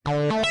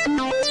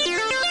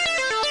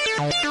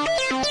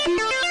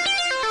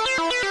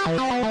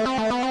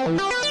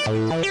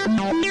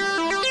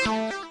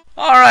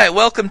right,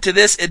 welcome to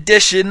this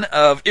edition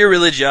of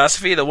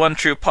Irreligiosity, the one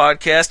true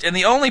podcast, and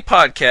the only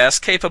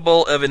podcast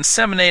capable of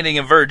inseminating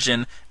a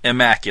virgin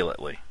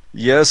immaculately.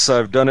 Yes,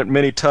 I've done it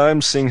many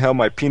times, seeing how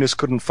my penis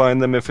couldn't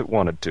find them if it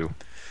wanted to.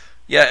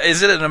 Yeah,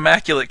 is it an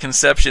immaculate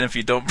conception if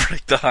you don't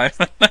break the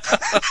hymen?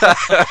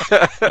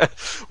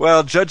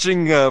 Well,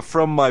 judging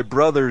from my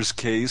brother's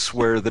case,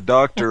 where the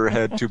doctor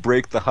had to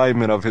break the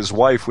hymen of his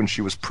wife when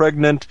she was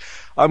pregnant,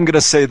 I'm going to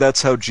say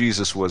that's how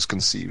Jesus was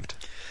conceived.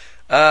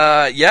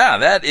 Yeah,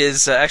 that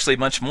is actually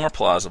much more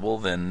plausible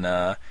than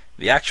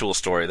the actual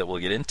story that we'll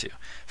get into.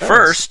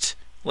 First,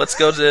 let's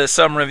go to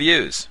some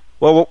reviews.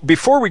 Well,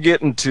 before we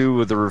get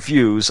into the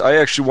reviews, I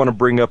actually want to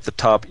bring up the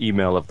top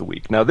email of the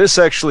week. Now, this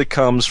actually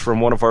comes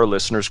from one of our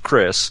listeners,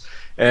 Chris,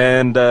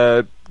 and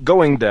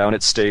going down,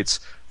 it states,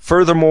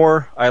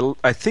 "Furthermore,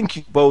 I think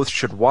you both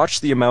should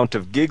watch the amount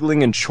of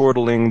giggling and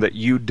chortling that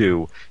you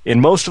do.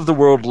 In most of the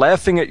world,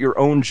 laughing at your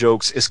own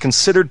jokes is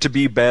considered to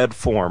be bad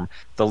form.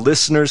 The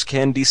listeners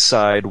can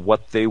decide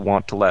what they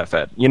want to laugh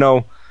at." You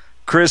know,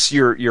 Chris,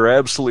 you're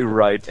absolutely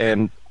right,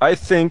 and I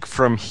think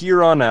from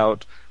here on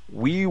out,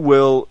 we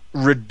will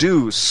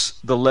reduce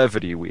the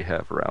levity we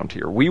have around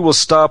here. We will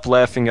stop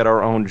laughing at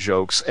our own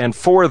jokes, and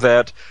for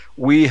that,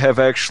 we have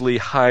actually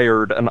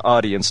hired an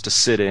audience to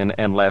sit in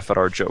and laugh at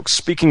our jokes.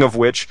 Speaking of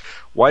which,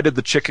 why did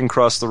the chicken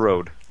cross the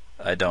road?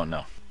 I don't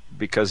know.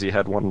 Because he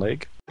had one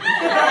leg?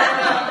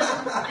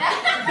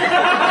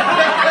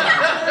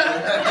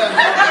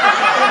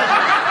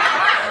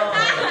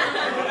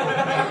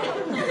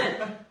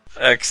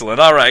 Excellent.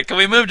 All right, can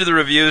we move to the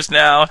reviews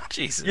now?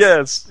 Jesus.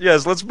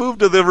 Yes, let's move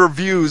to the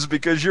reviews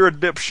because you're a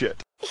dipshit.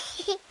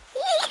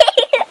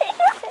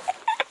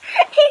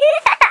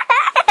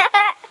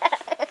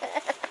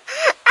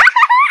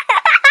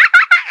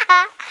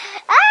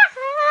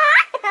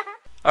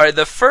 All right,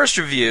 the first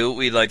review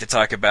we'd like to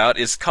talk about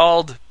is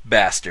called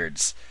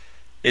Bastards.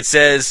 It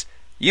says,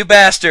 "You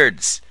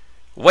bastards!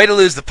 Way to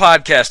lose the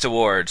podcast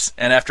awards,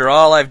 and after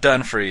all I've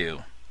done for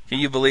you." Can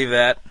you believe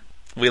that?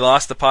 We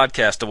lost the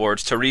podcast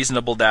awards to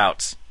Reasonable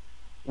Doubts.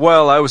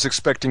 Well, I was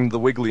expecting the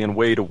Wiggly and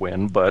Way to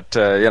win, but,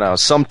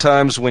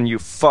 sometimes when you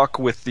fuck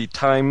with the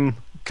time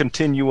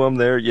continuum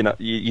there,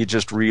 you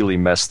just really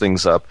mess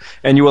things up.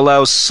 And you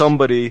allow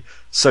somebody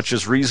such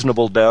as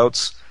Reasonable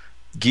Doubts,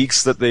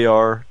 geeks that they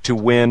are, to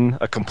win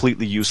a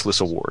completely useless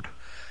award.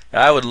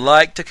 I would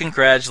like to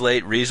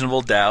congratulate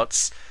Reasonable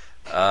Doubts.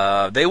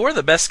 They were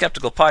the best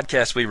skeptical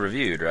podcast we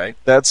reviewed, right?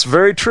 That's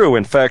very true.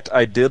 In fact,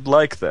 I did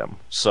like them,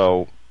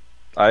 so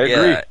I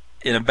agree. Yeah,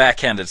 in a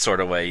backhanded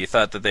sort of way. You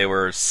thought that they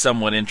were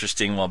somewhat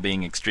interesting while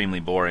being extremely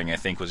boring, I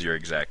think was your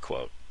exact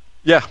quote.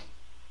 Yeah,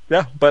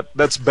 but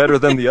that's better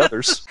than the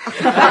others.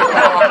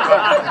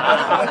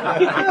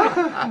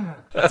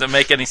 Doesn't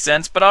make any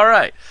sense, but all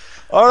right.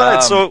 All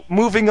right, so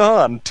moving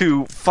on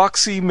to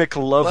Foxy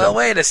McLovin. Well,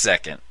 wait a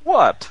second.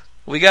 What?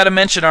 We got to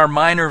mention our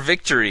minor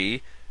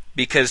victory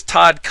because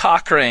Todd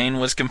Cochrane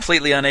was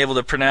completely unable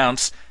to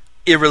pronounce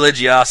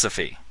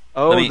Irreligiosity.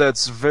 Oh,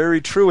 that's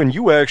very true. And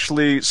you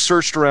actually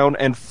searched around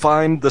and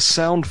found the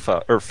sound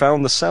file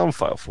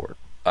for it.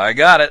 I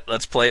got it.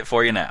 Let's play it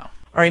for you now.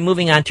 All right,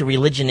 moving on to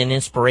Religion and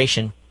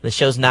Inspiration. The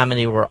shows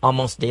nominated were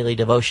Almost Daily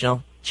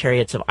Devotional,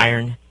 Chariots of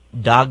Iron,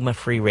 Dogma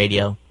Free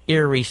Radio,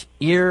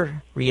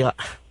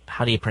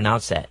 how do you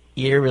pronounce that?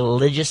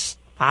 Irreligious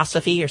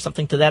Philosophy or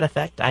something to that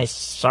effect.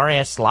 Sorry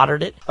I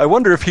slaughtered it. I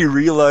wonder if he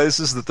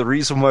realizes that the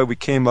reason why we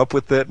came up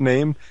with that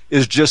name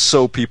is just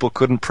so people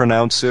couldn't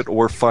pronounce it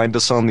or find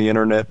us on the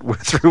internet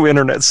through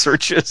internet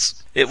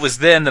searches. It was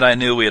then that I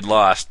knew we had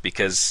lost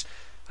because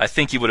I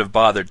think he would have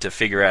bothered to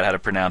figure out how to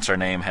pronounce our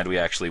name had we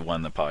actually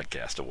won the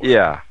podcast award.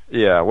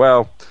 Yeah.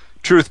 Well,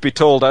 truth be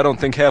told, I don't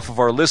think half of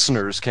our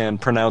listeners can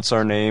pronounce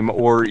our name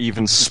or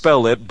even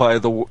spell it by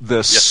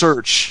the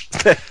search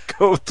that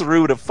go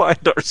through to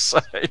find our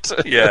site.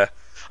 Yeah.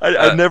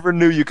 I never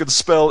knew you could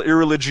spell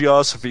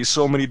irreligiosity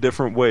so many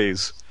different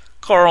ways.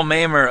 Carl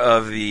Maimer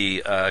of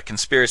the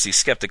Conspiracy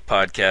Skeptic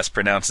podcast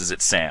pronounces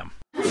it Sam.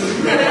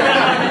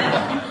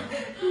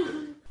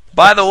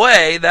 By the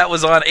way, that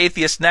was on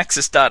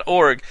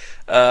atheistnexus.org.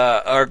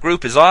 Our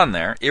group is on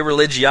there,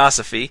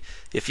 Irreligiosity.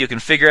 If you can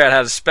figure out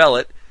how to spell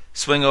it,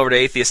 swing over to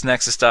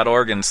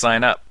atheistnexus.org and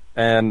sign up.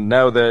 And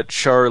now that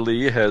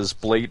Charlie has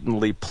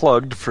blatantly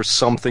plugged for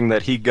something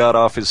that he got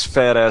off his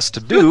fat ass to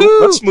do,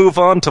 let's move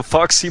on to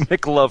Foxy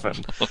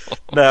McLovin.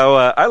 Now,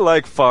 I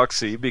like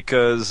Foxy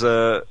because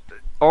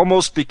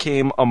almost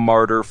became a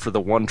martyr for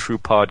the One True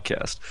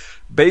podcast.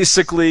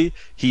 Basically,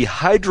 he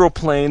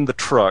hydroplaned the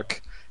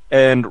truck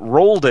and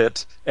rolled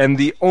it, and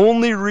the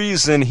only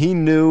reason he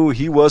knew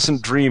he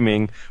wasn't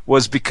dreaming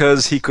was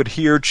because he could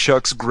hear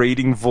Chuck's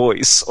grating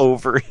voice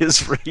over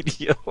his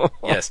radio.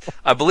 Yes,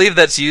 I believe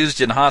that's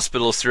used in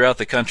hospitals throughout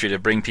the country to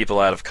bring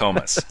people out of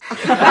comas.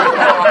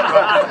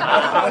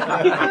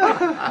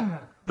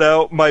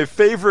 Now, my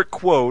favorite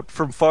quote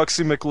from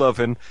Foxy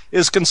McLovin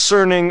is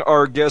concerning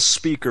our guest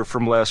speaker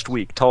from last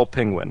week, Tall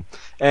Penguin.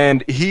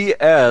 And he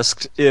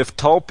asked if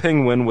Tall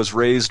Penguin was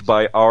raised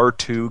by our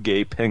two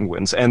gay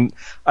penguins. And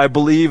I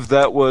believe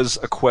that was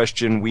a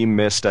question we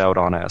missed out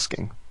on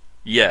asking.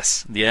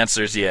 Yes, the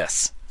answer is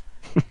yes.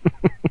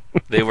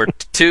 They were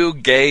two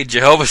gay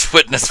Jehovah's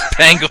Witness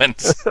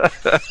penguins.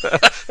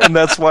 And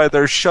that's why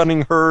they're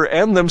shunning her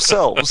and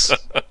themselves.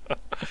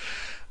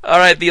 All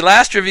right, the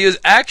last review is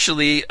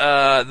actually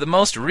the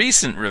most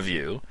recent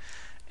review,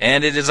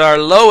 and it is our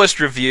lowest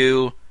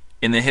review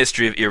in the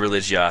history of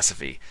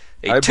irreligiosity.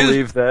 I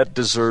believe that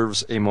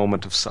deserves a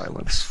moment of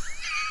silence.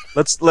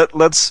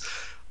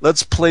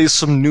 Let's play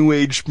some New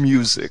Age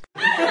music.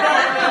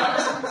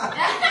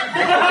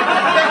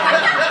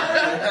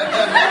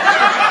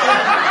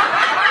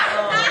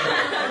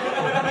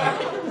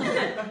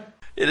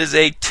 It is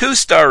a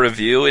 2-star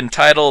review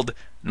entitled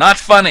 "Not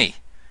Funny"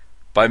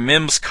 by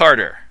Mims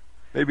Carter.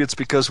 Maybe it's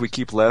because we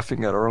keep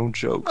laughing at our own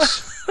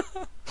jokes.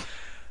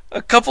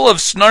 A couple of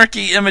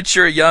snarky,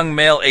 immature young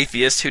male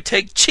atheists who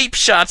take cheap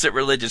shots at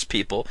religious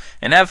people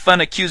and have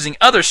fun accusing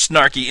other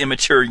snarky,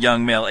 immature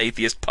young male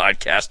atheist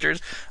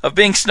podcasters of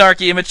being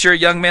snarky, immature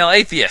young male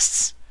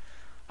atheists.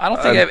 I don't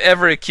think I've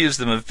ever accused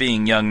them of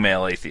being young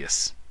male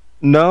atheists.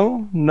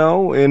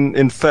 No.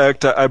 In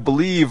fact, I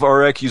believe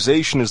our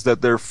accusation is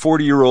that they're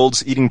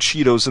 40-year-olds eating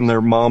Cheetos in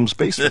their mom's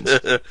basement.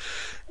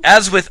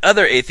 As with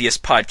other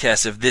atheist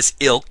podcasts of this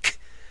ilk,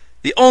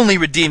 the only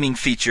redeeming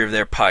feature of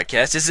their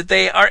podcast is that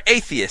they are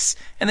atheists,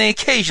 and they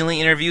occasionally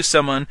interview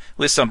someone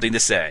with something to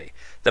say.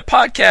 The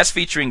podcast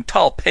featuring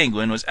Tall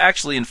Penguin was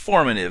actually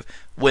informative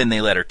when they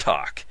let her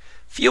talk.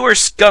 Fewer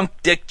skunk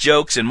dick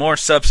jokes and more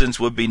substance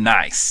would be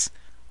nice.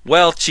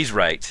 Well, she's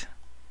right.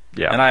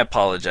 Yeah. And I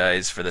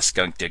apologize for the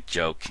skunk dick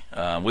joke.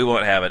 We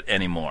won't have it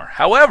anymore.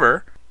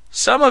 However,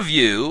 some of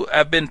you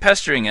have been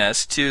pestering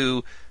us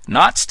to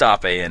not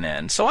stop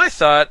ANN, so I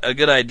thought a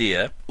good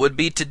idea would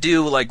be to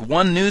do like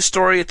one news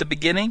story at the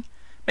beginning.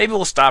 Maybe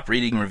we'll stop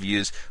reading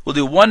reviews. We'll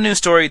do one news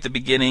story at the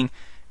beginning,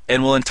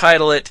 and we'll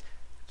entitle it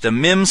the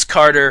Mims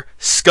Carter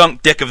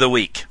Skunk Dick of the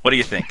Week. What do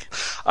you think?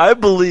 I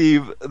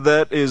believe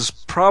that is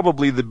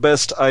probably the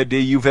best idea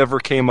you've ever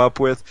came up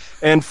with.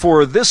 And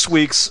for this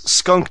week's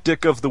Skunk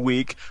Dick of the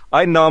Week,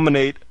 I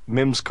nominate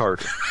Mims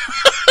Carter.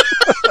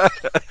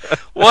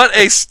 What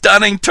a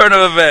stunning turn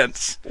of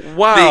events.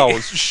 Wow,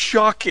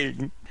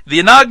 shocking. The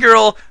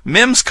inaugural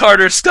Mims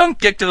Carter Skunk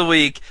Dick of the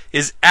Week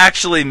is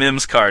actually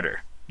Mims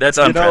Carter. That's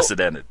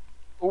unprecedented.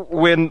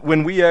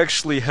 When we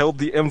actually held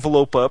the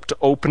envelope up to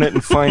open it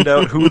and find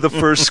out who the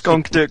first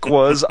skunk dick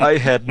was, I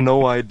had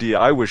no idea.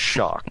 I was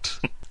shocked.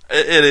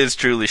 It is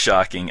truly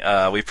shocking.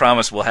 We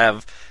promise we'll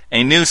have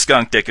a new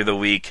Skunk Dick of the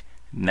Week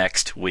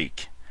next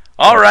week.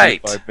 All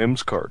right. By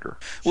Mims Carter.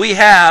 We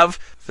have,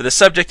 for the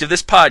subject of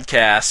this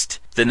podcast,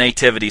 the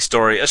Nativity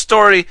story, a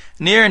story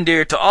near and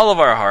dear to all of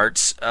our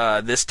hearts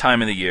this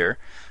time of the year,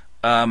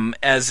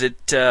 as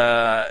it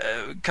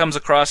comes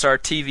across our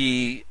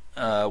TV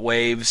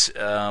waves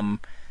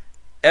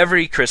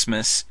every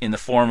Christmas in the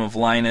form of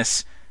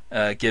Linus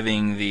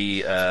giving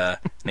the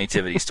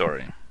Nativity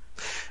story.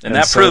 And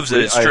that proves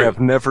that it's true. I have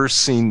never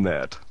seen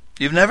that.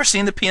 You've never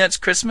seen the Peanuts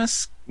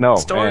Christmas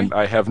story? And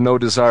I have no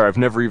desire. I've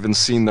never even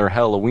seen their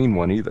Halloween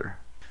one either.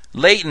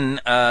 Leighton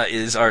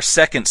is our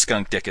second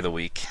Skunk Dick of the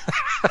Week.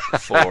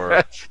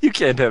 You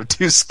can't have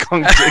two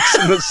skunk dicks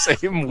in the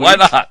same week. Why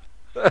not?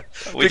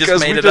 We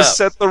just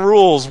set the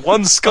rules.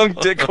 One skunk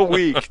dick a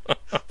week.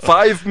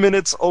 5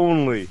 minutes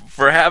only.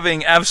 For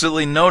having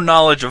absolutely no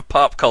knowledge of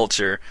pop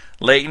culture,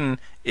 Leighton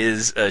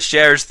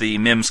shares the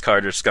Mims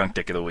Carter Skunk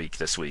Dick of the Week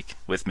this week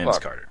with Mims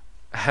Carter.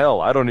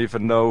 Hell, I don't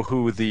even know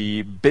who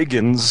the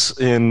biggins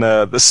in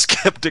the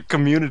skeptic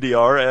community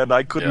are, and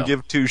I couldn't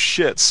give two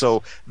shits,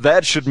 so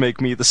that should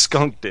make me the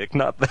skunk dick,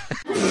 not that.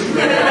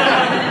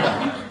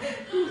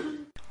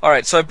 All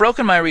right, so I've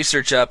broken my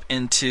research up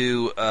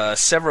into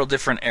several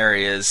different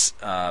areas,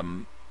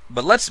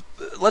 but let's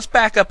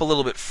back up a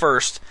little bit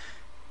first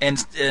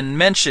and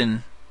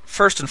mention,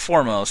 first and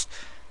foremost,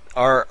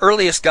 our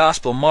earliest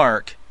gospel,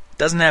 Mark,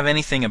 doesn't have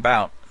anything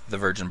about the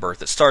virgin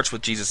birth. It starts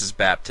with Jesus'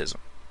 baptism.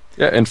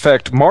 Yeah, in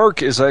fact,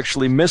 Mark is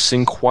actually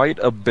missing quite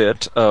a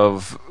bit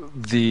of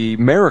the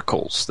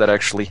miracles that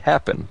actually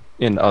happen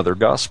in other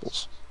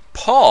Gospels.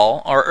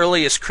 Paul, our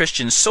earliest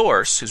Christian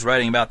source, who's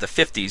writing about the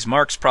 50s,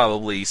 Mark's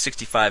probably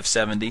 65,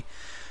 70,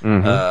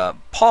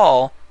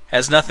 Paul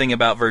has nothing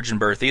about virgin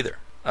birth either.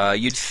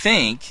 You'd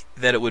think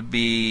that it would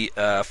be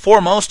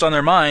foremost on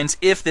their minds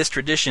if this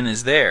tradition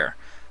is there,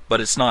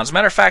 but it's not. As a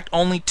matter of fact,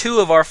 only 2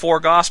 of our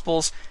 4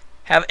 Gospels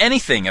have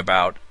anything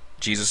about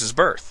Jesus'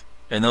 birth.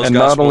 And those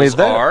Gospels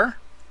are?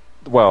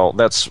 Well,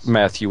 that's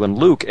Matthew and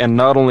Luke. And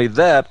not only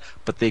that,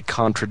 but they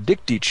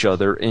contradict each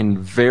other in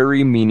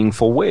very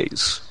meaningful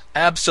ways.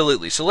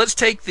 Absolutely. So let's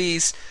take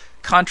these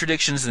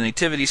contradictions in the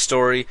Nativity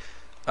story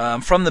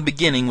from the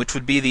beginning, which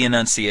would be the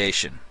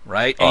Annunciation,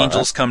 right?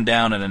 Angels come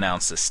down and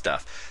announce this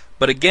stuff.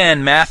 But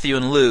again, Matthew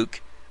and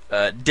Luke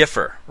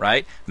differ,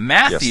 right?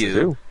 Yes, they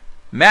do.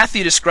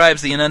 Matthew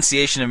describes the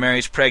Annunciation of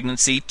Mary's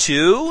pregnancy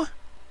to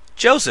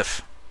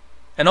Joseph,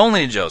 and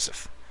only to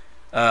Joseph.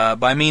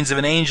 By means of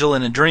an angel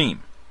in a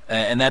dream,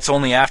 and that's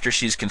only after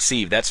she's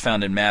conceived. That's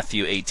found in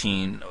Matthew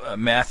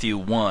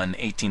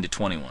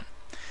 1:18-21.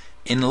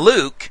 In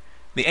Luke,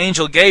 the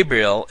angel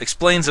Gabriel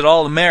explains it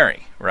all to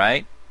Mary,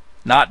 right?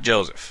 not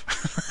Joseph.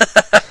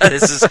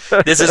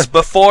 This is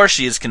before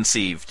she is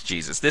conceived,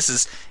 Jesus. This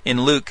is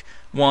in Luke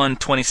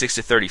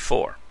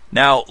 1:26-34.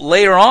 Now,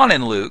 later on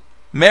in Luke,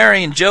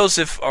 Mary and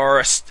Joseph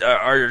are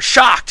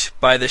shocked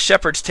by the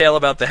shepherd's tale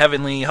about the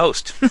heavenly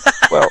host.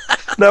 Well,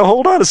 now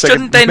hold on a second.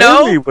 Shouldn't they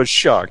Mary know? was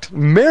shocked.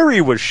 Mary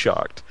was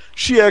shocked.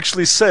 She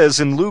actually says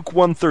in Luke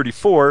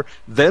 1:34,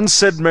 "Then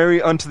said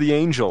Mary unto the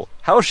angel,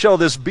 How shall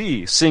this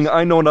be, seeing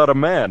I know not a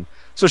man?"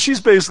 So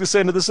she's basically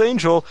saying to this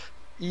angel,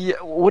 yeah,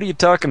 what are you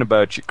talking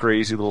about, you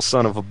crazy little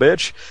son of a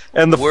bitch?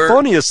 And the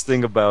funniest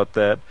thing about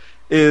that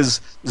is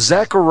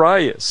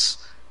Zacharias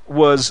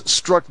was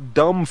struck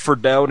dumb for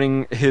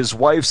doubting his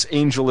wife's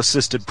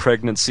angel-assisted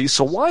pregnancy.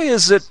 So why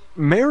is it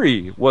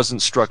Mary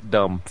wasn't struck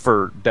dumb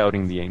for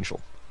doubting the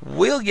angel?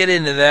 We'll get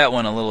into that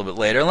one a little bit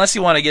later, unless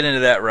you want to get into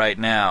that right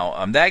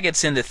now. That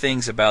gets into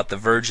things about the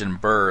virgin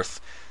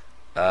birth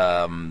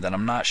that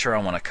I'm not sure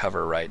I want to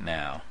cover right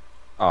now.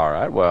 All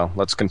right, well,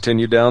 let's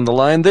continue down the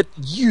line that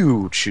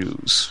you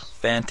choose.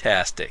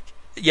 Fantastic.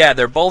 Yeah,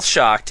 they're both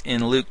shocked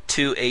in Luke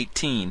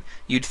 2:18.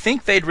 You'd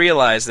think they'd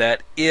realize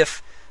that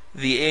if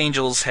the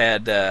angels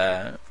had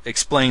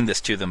explained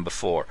this to them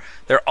before.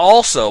 They're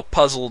also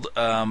puzzled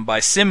by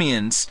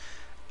Simeon's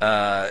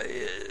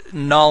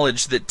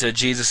knowledge that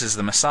Jesus is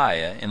the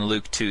Messiah in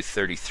Luke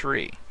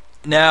 2:33.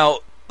 Now,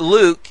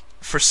 Luke,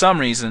 for some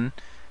reason,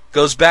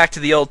 goes back to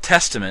the Old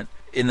Testament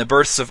in the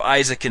births of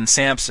Isaac and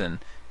Samson,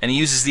 and he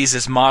uses these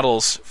as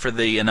models for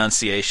the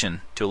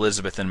Annunciation to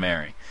Elizabeth and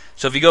Mary.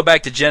 So if you go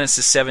back to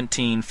Genesis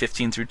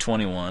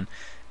 17:15-21,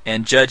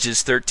 and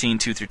Judges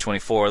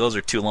 13:2-24, those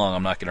are too long,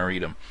 I'm not going to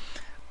read them.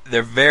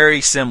 They're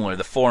very similar.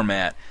 The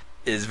format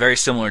is very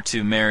similar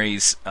to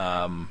Mary's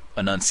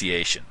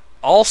Annunciation.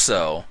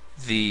 Also,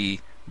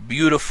 the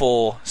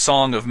beautiful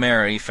Song of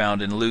Mary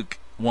found in Luke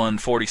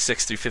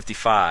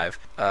 1:46-55,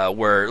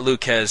 where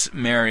Luke has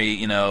Mary,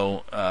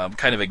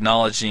 kind of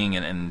acknowledging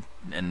and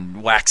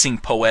waxing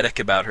poetic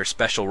about her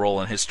special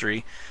role in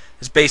history,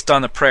 is based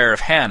on the prayer of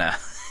Hannah,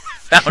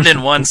 found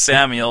in 1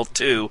 Samuel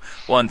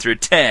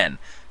 2:1-10,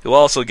 who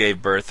also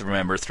gave birth,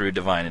 remember, through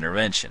divine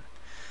intervention.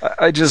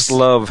 I just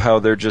love how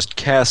they're just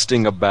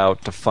casting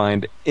about to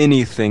find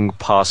anything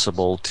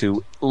possible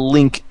to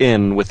link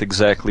in with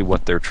exactly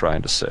what they're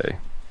trying to say.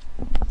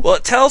 Well,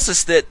 it tells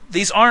us that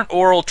these aren't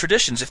oral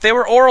traditions. If they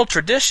were oral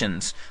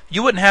traditions,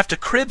 you wouldn't have to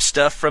crib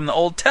stuff from the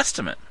Old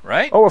Testament,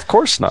 right? Oh, of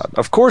course not.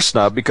 Of course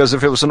not, because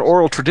if it was an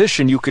oral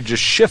tradition, you could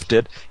just shift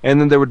it, and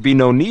then there would be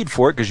no need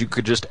for it, because you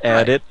could just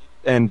add it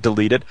and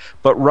delete it.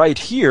 But right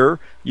here,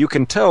 you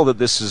can tell that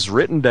this is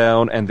written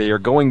down, and they are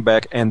going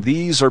back, and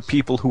these are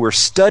people who are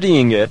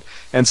studying it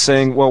and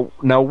saying, well,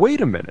 now wait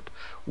a minute.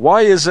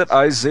 Why is it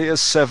Isaiah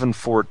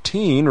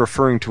 7:14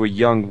 referring to a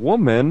young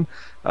woman?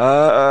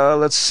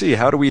 Let's see.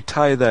 How do we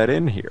tie that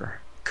in here?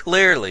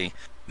 Clearly,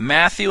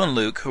 Matthew and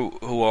Luke,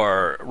 who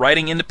are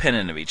writing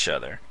independent of each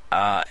other,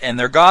 and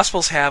their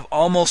Gospels have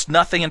almost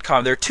nothing in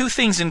common. There are two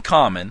things in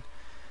common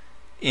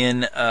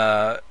in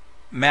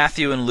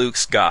Matthew and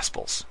Luke's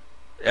Gospels.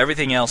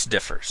 Everything else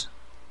differs.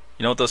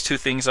 You know what those two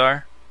things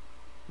are?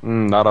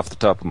 Not off the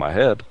top of my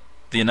head.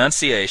 The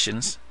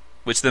Annunciations,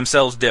 which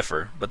themselves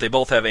differ, but they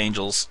both have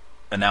angels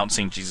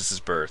announcing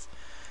Jesus' birth.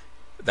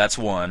 That's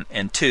one.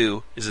 And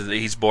two is that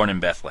he's born in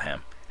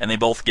Bethlehem. And they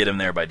both get him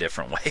there by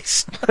different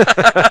ways.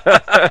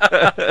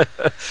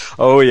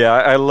 Oh, yeah.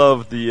 I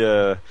love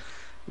the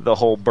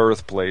whole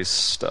birthplace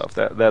stuff.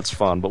 That's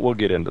fun, but we'll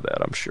get into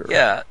that, I'm sure.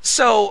 Yeah.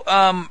 So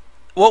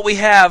what we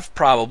have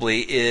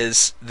probably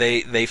is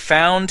they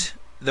found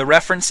the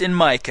reference in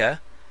Micah.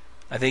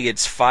 I think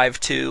it's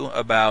 5:2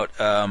 about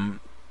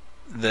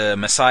the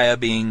Messiah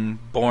being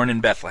born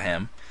in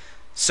Bethlehem.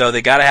 So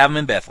they got to have him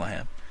in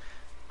Bethlehem.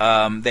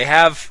 They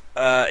have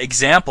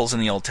examples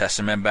in the Old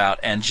Testament about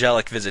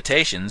angelic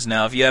visitations.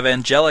 Now, if you have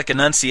angelic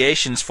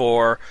annunciations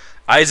for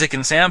Isaac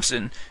and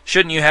Samson,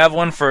 shouldn't you have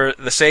one for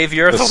the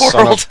Savior of the world?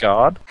 Son of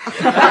God?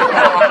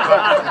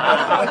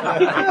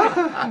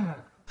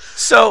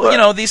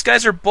 So, these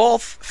guys are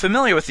both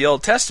familiar with the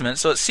Old Testament,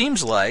 so it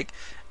seems like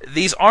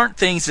these aren't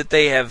things that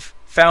they have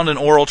found in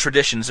oral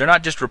traditions. They're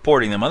not just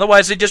reporting them.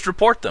 Otherwise, they just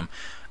report them.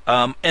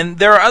 And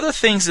there are other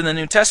things in the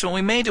New Testament.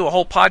 We may do a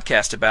whole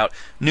podcast about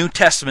New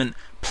Testament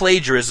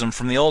plagiarism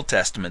from the Old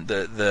Testament.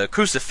 The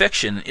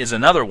crucifixion is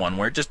another one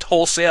where it just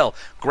wholesale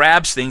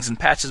grabs things and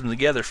patches them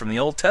together from the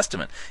Old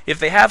Testament. If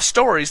they have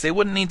stories, they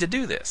wouldn't need to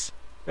do this.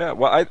 Yeah,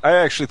 well, I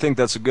actually think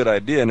that's a good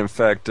idea, and in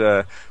fact,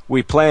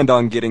 we planned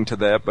on getting to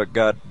that, but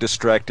got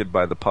distracted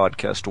by the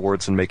podcast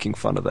awards and making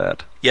fun of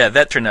that. Yeah,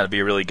 that turned out to be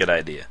a really good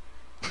idea.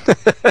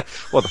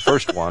 Well, the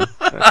first one.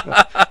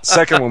 The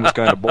second one was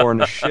kind of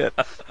boring as shit.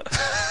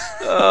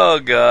 Oh,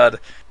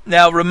 God.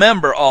 Now,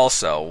 remember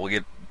also, we'll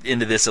get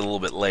into this a little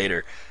bit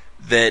later,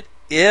 that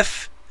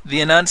if the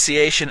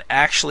Annunciation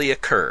actually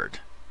occurred,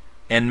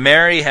 and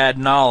Mary had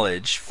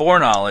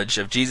foreknowledge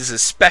of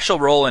Jesus' special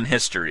role in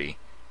history,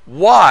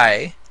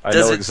 why I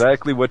know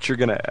exactly what you're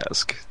going to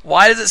ask.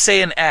 Why does it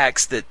say in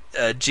Acts that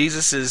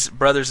Jesus'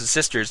 brothers and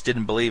sisters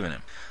didn't believe in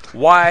him?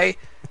 Why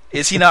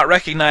is he not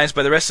recognized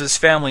by the rest of his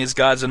family as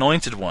God's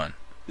anointed one?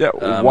 Yeah,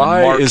 in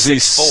why Mark is he 6:4.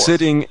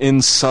 sitting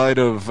inside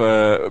of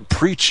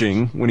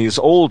preaching when he's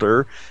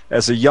older,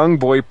 as a young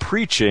boy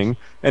preaching,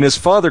 and his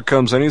father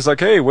comes in, he's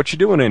like, hey, what you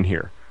doing in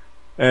here?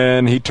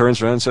 And he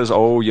turns around and says,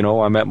 oh,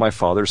 I'm at my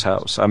father's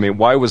house. I mean,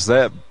 why was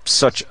that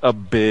such a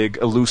big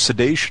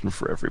elucidation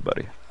for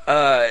everybody?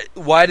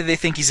 Why do they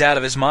think he's out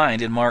of his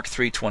mind in Mark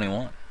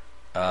 3:21?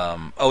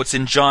 It's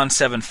in John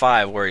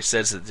 7:5 where he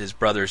says that his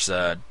brothers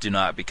do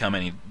not become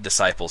any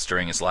disciples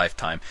during his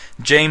lifetime.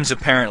 James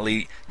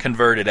apparently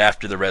converted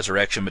after the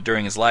resurrection, but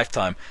during his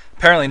lifetime,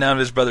 apparently none of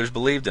his brothers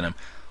believed in him.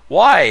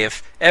 Why,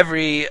 if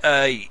every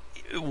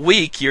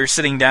week you're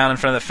sitting down in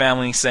front of the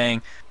family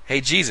saying,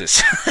 hey,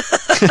 Jesus,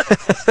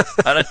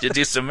 why don't you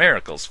do some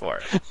miracles for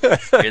it?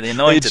 You're the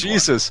anointed Hey,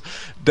 Jesus,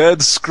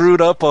 Dad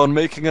screwed up on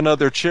making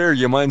another chair.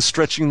 You mind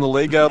stretching the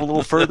leg out a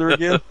little further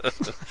again?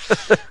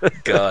 one.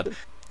 God.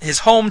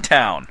 His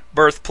hometown,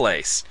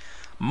 birthplace.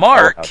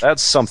 Mark. Now,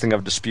 that's something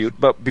of dispute.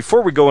 But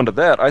before we go into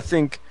that, I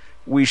think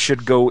we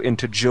should go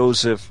into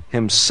Joseph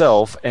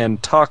himself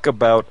and talk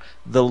about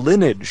the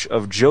lineage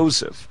of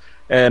Joseph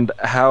and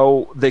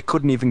how they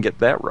couldn't even get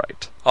that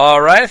right.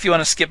 All right, if you want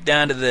to skip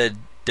down to the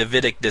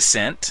Davidic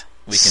descent,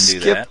 we can do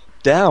that.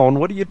 Skip down?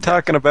 What are you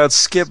talking about,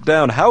 skip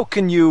down? How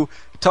can you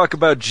talk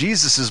about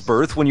Jesus'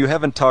 birth when you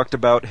haven't talked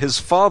about his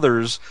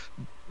father's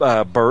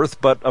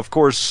birth? But, of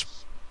course,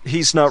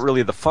 he's not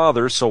really the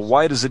father, so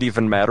why does it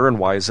even matter, and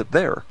why is it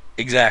there?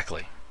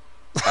 Exactly.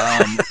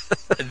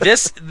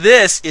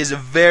 This is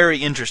very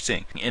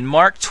interesting. In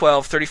Mark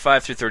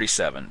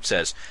 12:35-37, it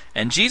says,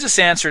 and Jesus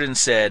answered and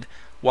said,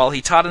 while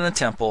he taught in the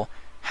temple,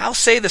 how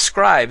say the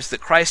scribes that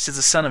Christ is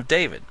the son of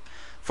David?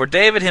 For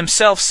David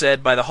himself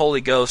said by the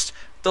Holy Ghost,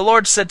 the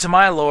Lord said to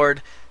my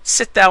Lord,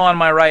 sit thou on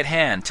my right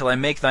hand, till I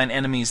make thine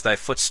enemies thy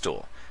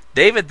footstool.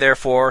 David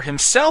therefore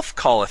himself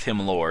calleth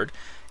him Lord,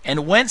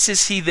 and whence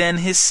is he then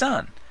his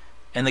son?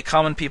 And the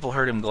common people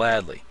heard him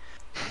gladly.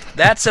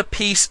 That's a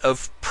piece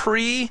of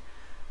pre-Davidic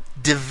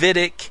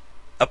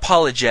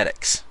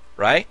apologetics,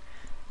 right?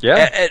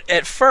 Yeah.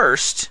 At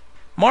first,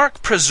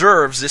 Mark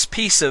preserves this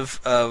piece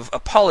of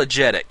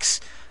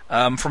apologetics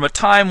from a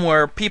time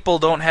where people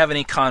don't have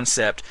any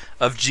concept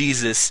of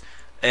Jesus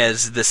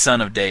as the son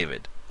of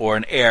David, or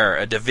an heir,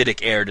 a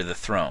Davidic heir to the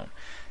throne.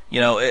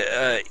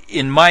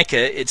 In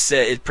Micah,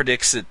 it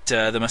predicts that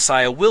the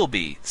Messiah will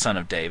be son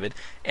of David,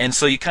 and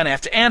so you kind of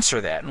have to answer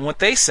that. And what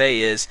they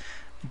say is,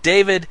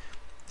 David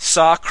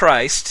saw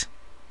Christ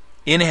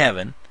in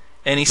heaven,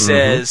 and he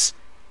says,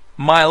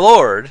 my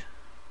Lord,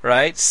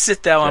 right,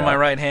 sit thou on my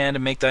right hand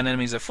and make thine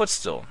enemies a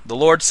footstool. The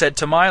Lord said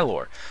to my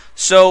Lord.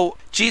 So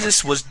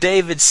Jesus was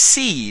David's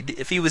seed.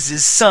 If he was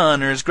his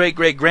son or his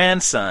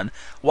great-great-grandson,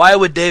 why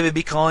would David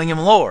be calling him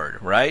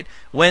Lord, right?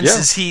 Whence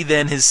is he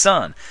then his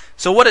son?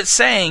 So what it's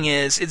saying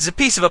is, it's a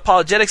piece of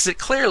apologetics that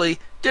clearly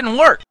didn't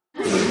work.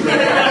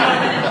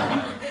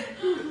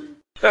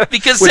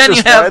 Because Which then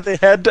is why they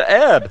had to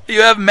add.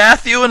 you have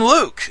Matthew and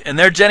Luke and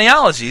their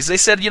genealogies. They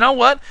said, you know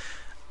what?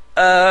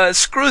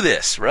 Screw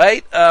this,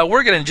 right?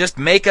 We're going to just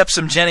make up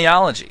some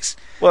genealogies.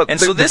 Well, and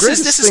so this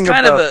is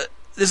kind of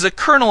a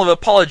kernel of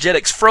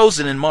apologetics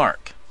frozen in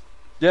Mark.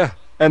 Yeah,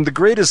 and the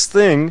greatest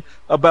thing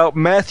about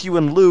Matthew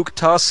and Luke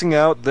tossing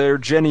out their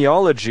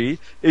genealogy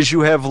is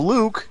you have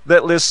Luke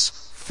that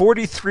lists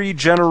 43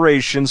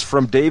 generations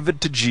from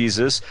David to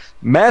Jesus.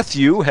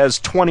 Matthew has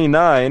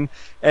 29,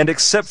 and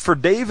except for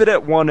David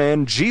at one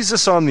end,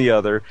 Jesus on the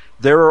other,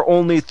 there are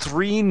only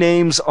 3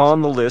 names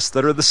on the list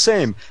that are the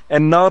same.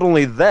 And not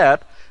only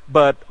that,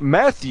 but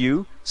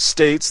Matthew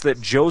states that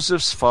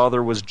Joseph's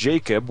father was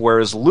Jacob,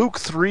 whereas Luke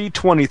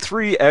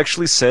 3:23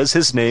 actually says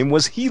his name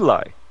was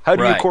Heli. How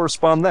do you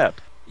correspond that?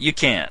 You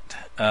can't.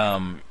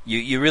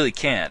 You really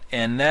can't.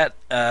 And that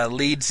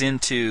leads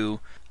into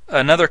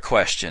another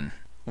question.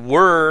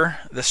 Were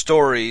the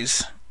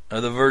stories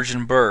of the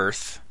virgin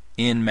birth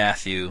in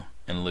Matthew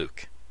and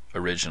Luke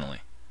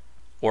originally?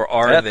 Or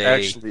are they...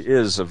 That actually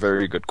is a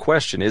very good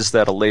question. Is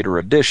that a later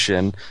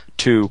addition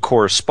to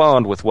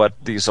correspond with what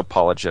these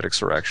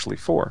apologetics are actually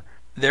for?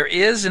 There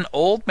is an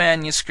old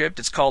manuscript,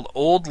 it's called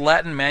Old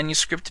Latin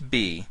Manuscript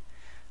B,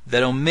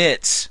 that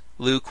omits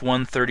Luke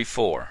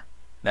 1:34.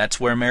 That's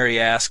where Mary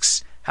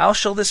asks, how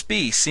shall this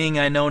be, seeing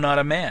I know not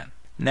a man?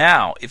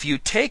 Now, if you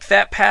take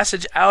that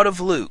passage out of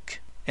Luke,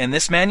 and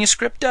this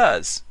manuscript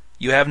does,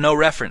 you have no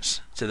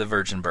reference to the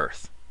virgin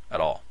birth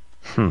at all.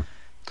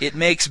 It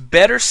makes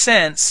better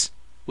sense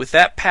with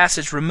that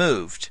passage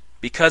removed,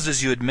 because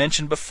as you had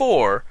mentioned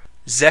before,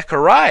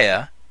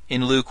 Zechariah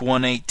in Luke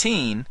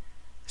 1:18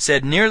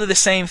 said nearly the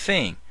same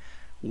thing.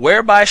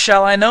 Whereby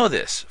shall I know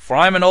this? For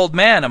I am an old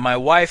man, and my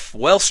wife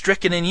well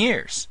stricken in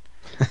years.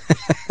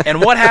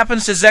 And what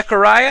happens to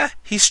Zechariah?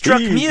 He's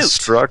struck mute.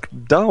 Struck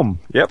dumb.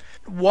 Yep.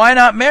 Why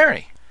not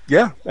Mary?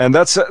 Yeah, and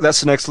that's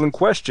an excellent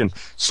question.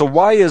 So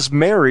why is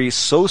Mary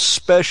so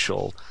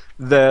special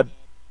that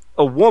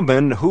a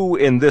woman who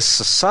in this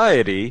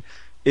society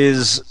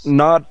is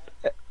not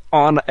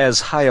on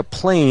as high a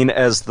plane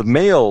as the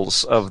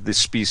males of the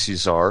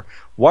species are,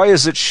 why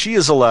is it she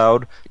is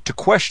allowed to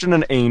question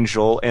an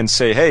angel and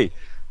say, hey,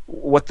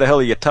 what the hell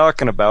are you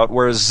talking about?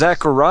 Whereas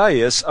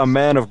Zacharias, a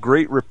man of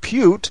great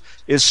repute,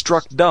 is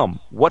struck dumb.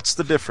 What's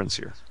the difference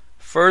here?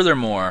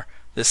 Furthermore,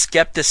 the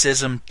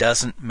skepticism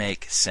doesn't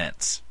make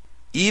sense.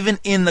 Even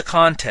in the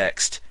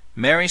context,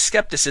 Mary's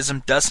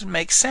skepticism doesn't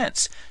make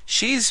sense.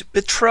 She's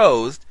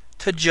betrothed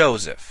to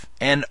Joseph,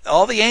 and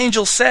all the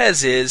angel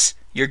says is,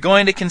 "You're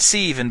going to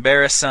conceive and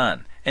bear a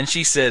son." And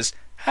she says,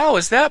 "How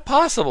is that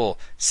possible,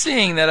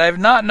 seeing that I've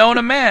not known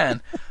a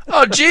man?"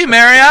 "Oh, gee,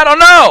 Mary, I don't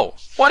know.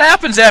 What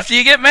happens after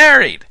you get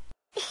married?"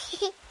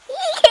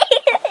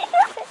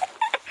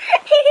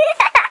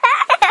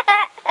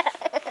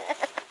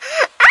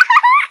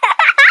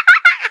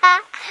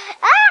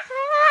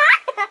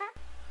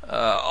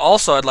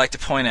 Also, I'd like to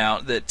point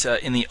out that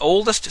in the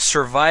oldest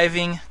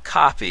surviving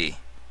copy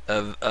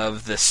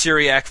of the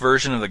Syriac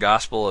version of the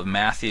Gospel of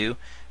Matthew,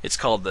 it's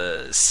called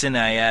the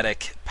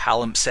Sinaitic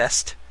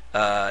Palimpsest.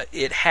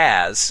 It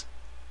has,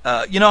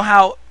 you know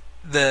how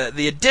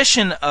the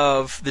addition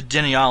of the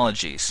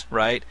genealogies,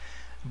 right?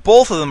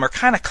 Both of them are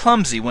kind of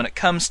clumsy when it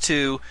comes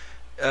to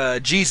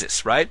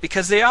Jesus, right?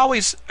 Because they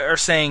always are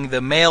saying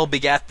the male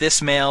begat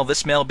this male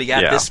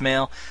begat this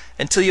male,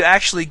 until you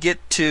actually get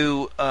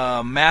to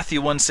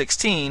Matthew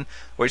 1:16,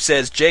 where it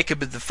says,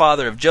 "Jacob is the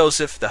father of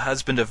Joseph, the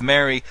husband of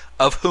Mary,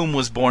 of whom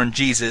was born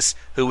Jesus,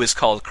 who is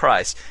called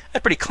Christ."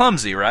 That's pretty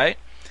clumsy, right?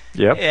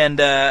 Yep. And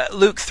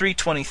Luke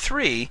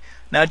 3:23,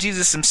 "Now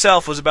Jesus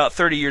himself was about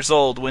 30 years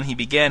old when he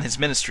began his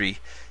ministry.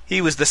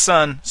 He was the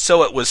son,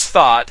 so it was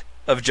thought,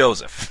 of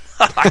Joseph."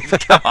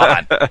 Come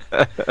on.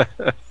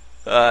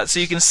 So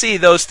you can see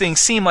those things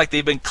seem like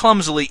they've been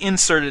clumsily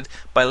inserted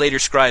by later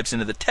scribes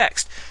into the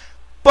text.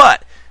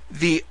 But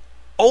the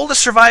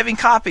oldest surviving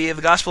copy of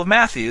the Gospel of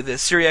Matthew, the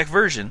Syriac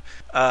version,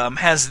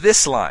 has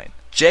this line: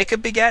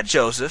 "Jacob begat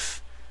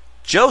Joseph.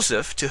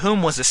 Joseph, to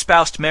whom was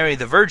espoused Mary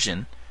the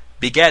Virgin,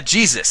 begat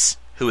Jesus,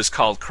 who is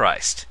called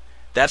Christ."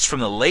 That's from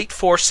the late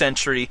 4th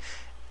century,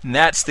 and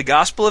that's the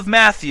Gospel of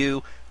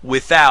Matthew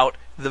without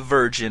the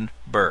virgin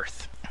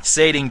birth,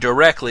 stating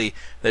directly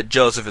that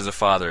Joseph is the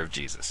father of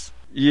Jesus.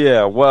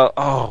 Yeah,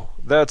 well,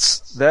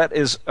 that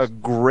is a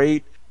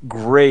great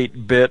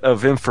bit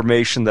of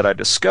information that I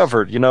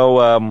discovered. You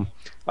know,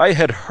 I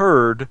had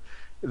heard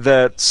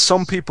that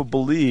some people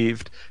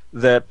believed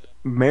that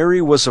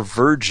Mary was a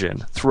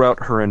virgin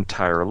throughout her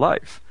entire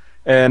life.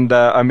 And,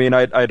 I mean,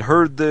 I'd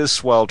heard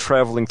this while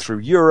traveling through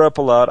Europe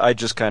a lot. I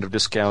just kind of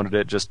discounted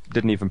it, just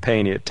didn't even pay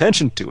any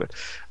attention to it.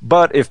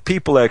 But if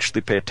people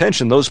actually pay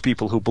attention, those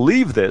people who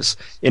believe this,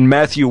 in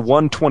Matthew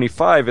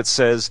 1:25 it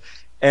says,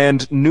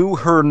 "And knew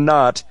her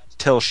not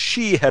till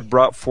she had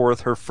brought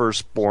forth her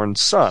firstborn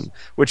son,"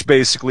 which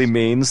basically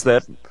means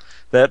that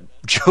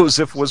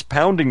Joseph was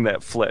pounding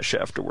that flesh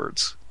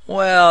afterwards.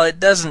 Well, it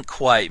doesn't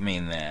quite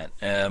mean that.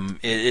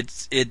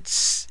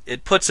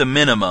 It puts a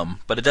minimum,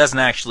 but it doesn't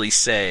actually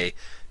say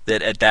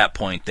that at that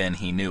point then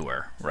he knew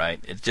her,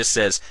 right? It just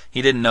says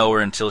he didn't know her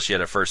until she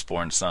had a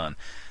firstborn son.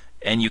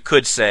 And you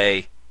could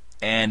say,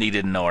 and he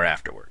didn't know her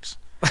afterwards.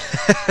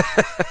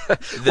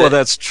 Well,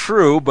 that's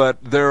true,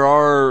 but there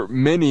are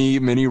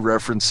many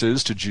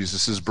references to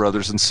Jesus'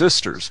 brothers and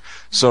sisters.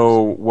 So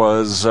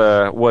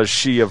was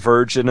she a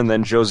virgin, and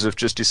then Joseph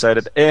just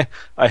decided,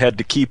 I had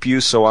to keep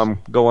you, so I'm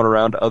going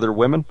around to other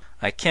women?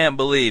 I can't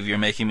believe you're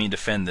making me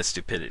defend this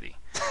stupidity.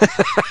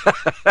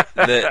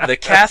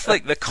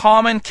 The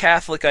common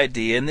Catholic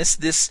idea, and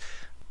this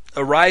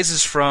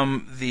arises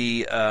from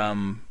the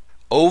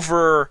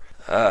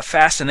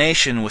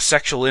fascination with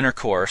sexual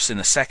intercourse in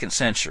the 2nd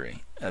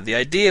century. The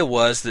idea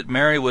was that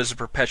Mary was a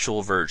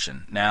perpetual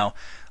virgin. Now,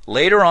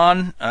 later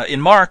on,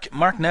 in Mark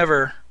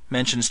never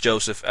mentions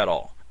Joseph at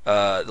all.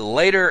 The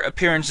later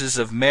appearances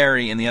of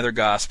Mary in the other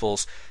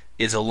Gospels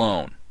is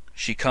alone.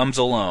 She comes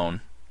alone.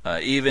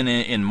 Even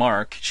in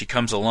Mark, she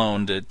comes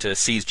alone to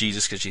seize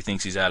Jesus because she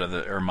thinks he's out of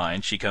her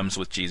mind. She comes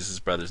with Jesus'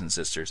 brothers and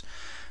sisters.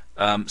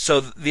 So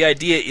the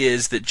idea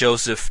is that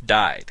Joseph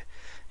died.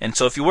 And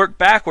so if you work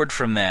backward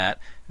from that,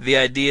 the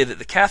idea that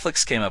the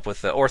Catholics came up with,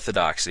 the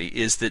orthodoxy,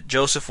 is that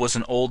Joseph was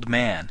an old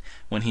man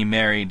when he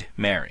married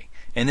Mary.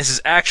 And this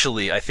is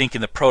actually, I think,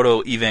 in the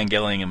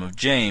Proto-Evangelium of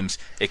James,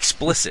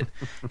 explicit.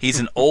 He's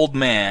an old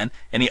man,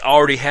 and he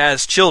already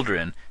has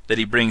children that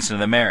he brings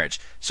into the marriage.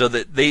 So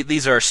that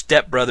these are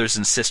stepbrothers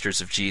and sisters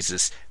of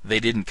Jesus.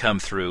 They didn't come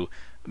through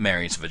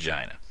Mary's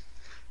vagina.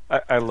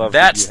 I love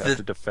that you have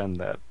to defend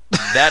that.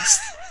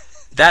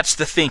 That's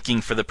the thinking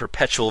for the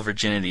perpetual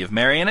virginity of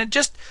Mary, and it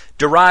just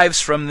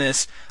derives from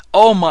this,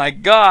 oh my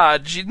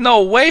God,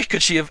 no way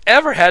could she have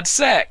ever had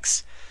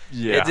sex.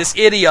 Yeah. This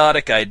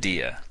idiotic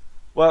idea.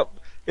 Well,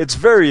 it's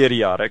very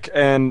idiotic,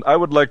 and I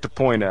would like to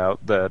point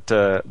out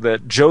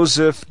that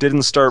Joseph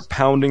didn't start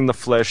pounding the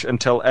flesh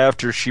until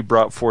after she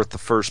brought forth the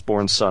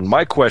firstborn son.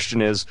 My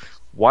question is,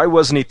 why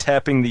wasn't he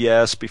tapping the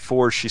ass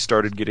before she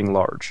started getting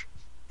large?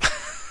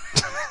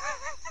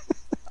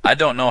 I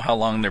don't know how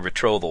long their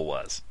betrothal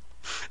was.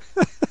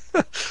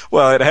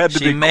 Well, it had to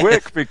be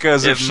quick,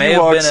 because if she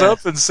walks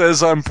up and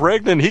says, "I'm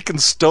pregnant," he can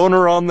stone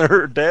her on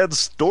her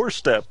dad's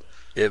doorstep.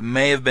 It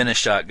may have been a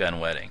shotgun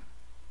wedding.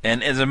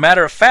 And as a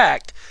matter of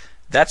fact,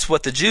 that's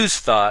what the Jews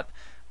thought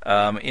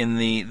In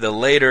the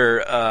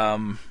later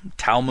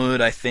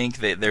Talmud, I think,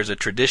 there's a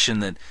tradition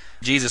that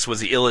Jesus was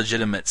the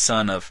illegitimate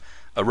son of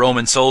a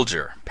Roman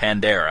soldier,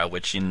 Pandera,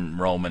 which in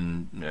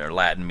Roman or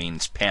Latin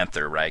means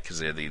panther, right? Because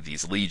they're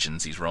these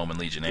legions, these Roman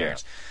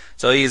legionnaires. Yeah.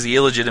 So he's the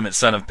illegitimate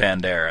son of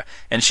Pandera.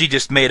 And she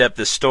just made up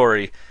this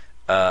story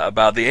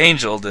about the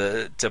angel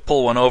to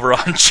pull one over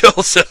on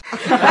Joseph.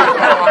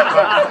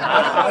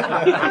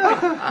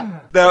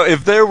 Now,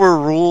 if there were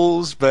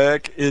rules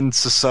back in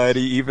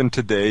society, even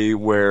today,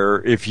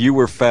 where if you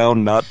were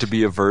found not to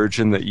be a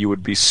virgin, that you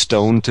would be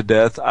stoned to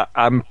death,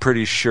 I'm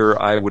pretty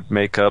sure I would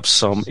make up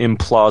some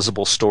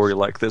implausible story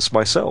like this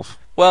myself.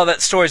 Well,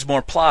 that story's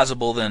more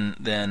plausible than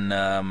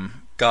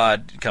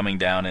God coming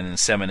down and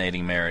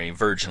inseminating Mary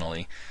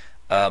virginally.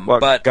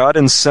 But God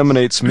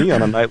inseminates me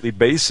on a nightly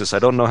basis. I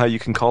don't know how you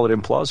can call it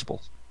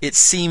implausible. It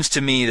seems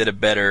to me that a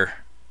better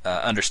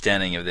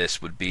understanding of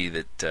this would be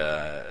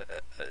that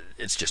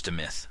it's just a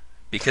myth,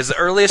 because the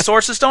earliest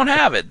sources don't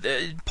have it.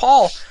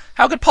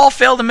 How could Paul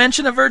fail to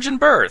mention a virgin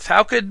birth?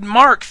 How could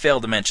Mark fail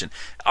to mention?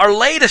 Our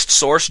latest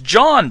source,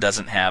 John,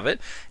 doesn't have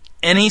it,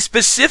 and he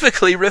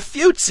specifically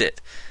refutes it.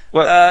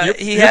 Well,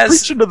 you're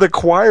preaching to the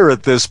choir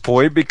at this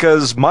point,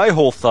 because my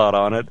whole thought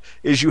on it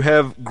is you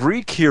have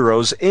Greek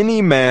heroes, any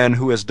man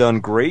who has done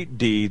great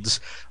deeds,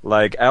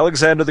 like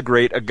Alexander the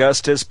Great,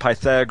 Augustus,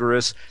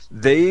 Pythagoras,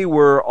 they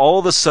were all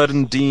of a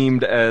sudden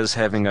deemed as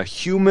having a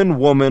human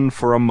woman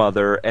for a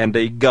mother and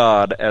a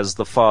god as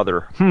the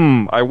father.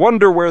 I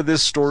wonder where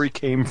this story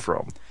came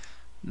from.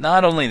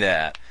 Not only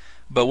that,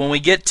 but when we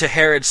get to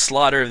Herod's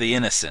slaughter of the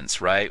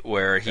innocents, right,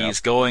 where he's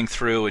going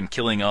through and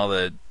killing all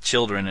the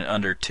children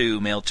under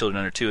 2, male children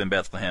under 2 in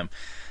Bethlehem,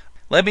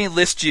 let me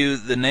list you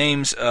the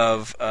names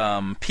of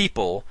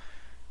people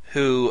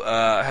who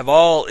have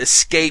all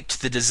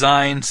escaped the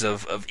designs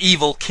of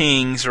evil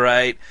kings,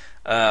 right,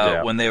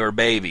 when they were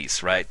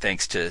babies, right,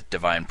 thanks to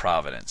divine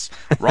providence.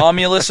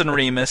 Romulus and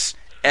Remus,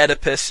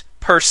 Oedipus,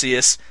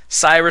 Perseus,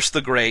 Cyrus the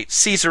Great,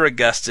 Caesar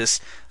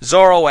Augustus,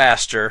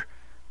 Zoroaster,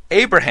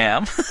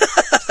 Abraham,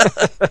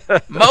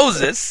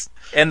 Moses,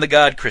 and the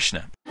god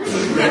Krishna.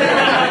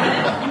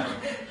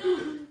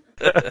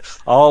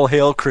 All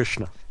hail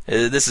Krishna.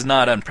 This is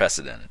not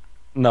unprecedented.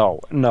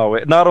 No.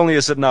 Not only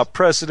is it not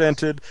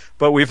precedented,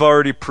 but we've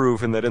already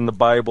proven that in the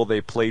Bible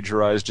they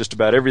plagiarize just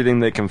about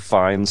everything they can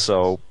find,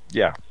 so,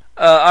 yeah.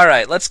 All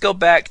right, let's go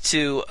back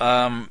to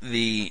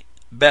the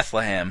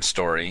Bethlehem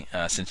story,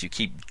 since you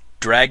keep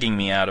dragging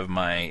me out of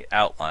my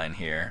outline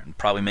here, and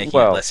probably making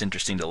it less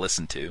interesting to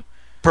listen to.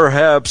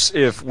 Perhaps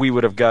if we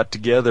would have got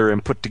together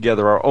and put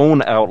together our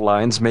own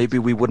outlines, maybe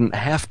we wouldn't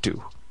have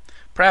to.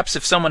 Perhaps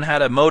if someone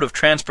had a mode of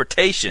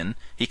transportation,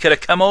 he could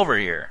have come over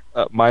here.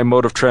 My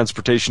mode of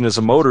transportation is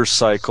a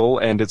motorcycle,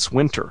 and it's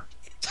winter.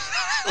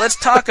 Let's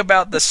talk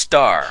about the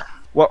star.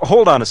 Well,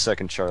 hold on a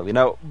second, Charlie.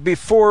 Now,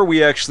 before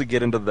we actually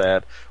get into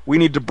that, we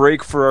need to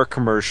break for our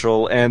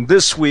commercial, and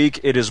this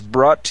week it is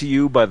brought to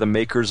you by the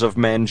makers of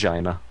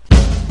Mangina.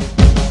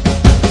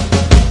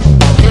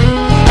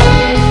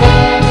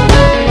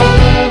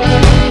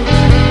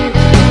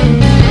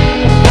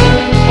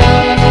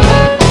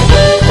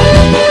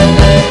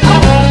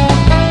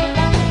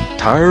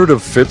 Tired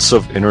of fits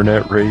of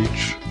internet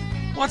rage?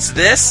 What's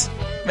this?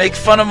 Make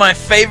fun of my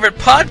favorite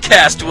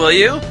podcast, will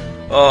you?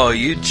 Oh,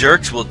 you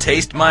jerks will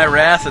taste my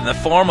wrath in the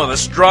form of a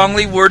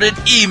strongly worded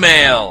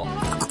email.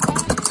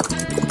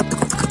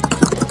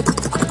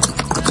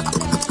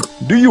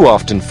 Do you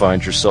often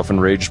find yourself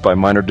enraged by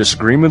minor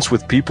disagreements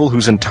with people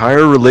whose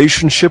entire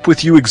relationship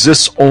with you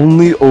exists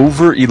only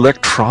over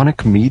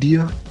electronic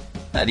media?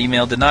 That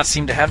email did not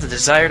seem to have the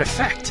desired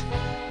effect.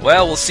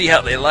 Well, we'll see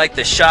how they like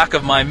the shock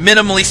of my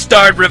minimally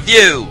starred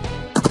review.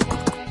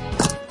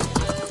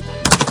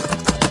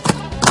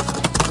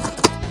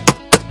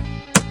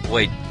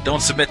 Wait,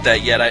 don't submit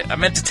that yet. I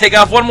meant to take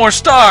off one more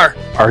star.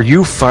 Are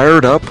you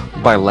fired up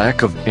by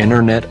lack of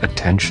internet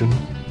attention?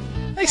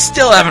 I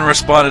still haven't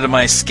responded to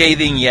my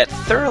scathing yet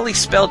thoroughly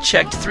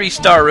spell-checked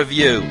 3-star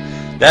review.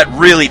 That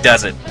really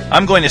does it.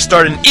 I'm going to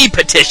start an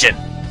e-petition.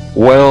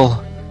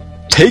 Well,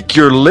 take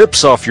your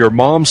lips off your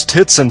mom's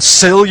tits and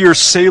sell your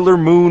Sailor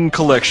Moon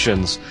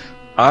collections.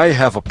 I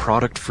have a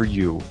product for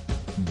you.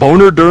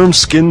 Bonerderm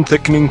Skin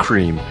Thickening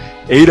Cream.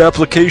 8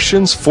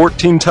 applications,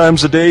 14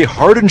 times a day,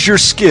 hardens your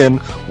skin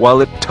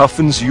while it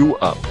toughens you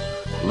up.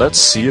 Let's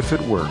see if it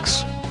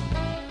works.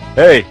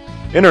 Hey,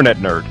 internet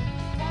nerd.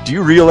 Do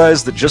you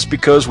realize that just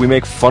because we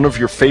make fun of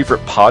your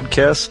favorite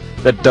podcasts,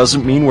 that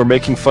doesn't mean we're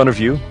making fun of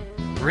you?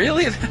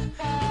 Really?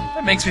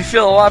 That makes me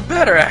feel a lot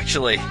better,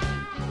 actually.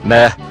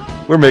 Nah,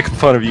 we're making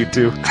fun of you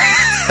too.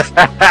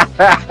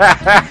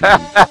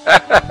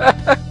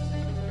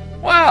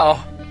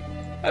 Wow.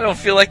 I don't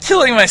feel like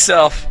killing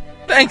myself.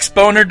 Thanks,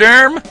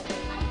 Bonerderm.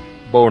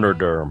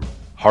 Bonerderm.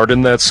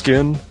 Harden that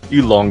skin,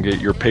 elongate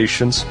your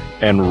patience,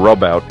 and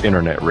rub out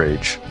internet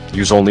rage.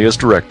 Use only as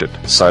directed.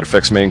 Side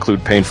effects may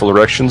include painful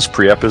erections,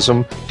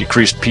 priapism,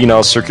 decreased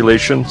penile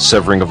circulation,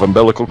 severing of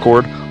umbilical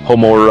cord,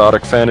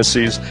 homoerotic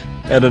fantasies,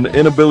 and an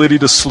inability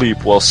to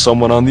sleep while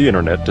someone on the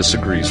internet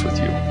disagrees with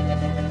you.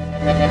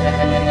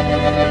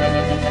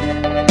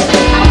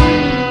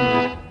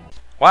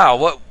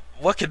 Wow,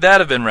 what could that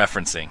have been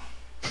referencing?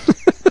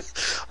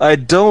 I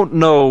don't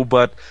know,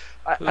 but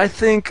I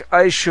think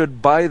I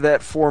should buy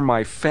that for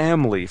my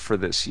family for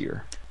this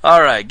year. All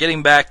right,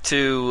 getting back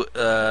to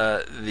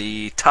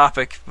the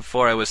topic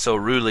before I was so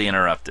rudely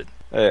interrupted.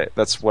 Hey,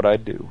 that's what I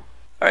do.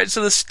 All right,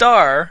 so the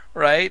star,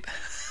 right,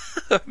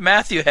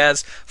 Matthew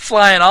has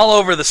flying all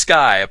over the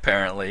sky,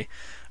 apparently.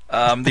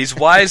 These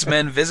wise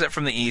men visit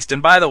from the east,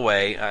 and by the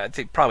way, I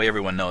think probably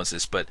everyone knows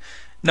this, but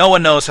no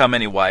one knows how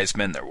many wise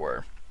men there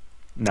were.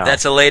 No.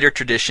 That's a later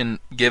tradition,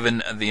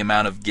 given the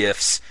amount of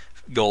gifts,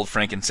 gold,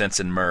 frankincense,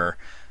 and myrrh,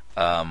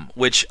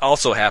 which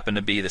also happen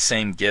to be the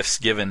same gifts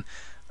given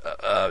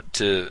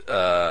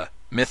to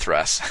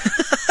Mithras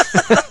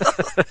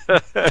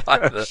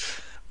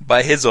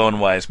by his own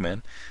wise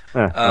men.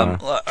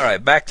 All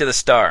right, back to the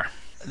star.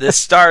 This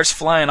star's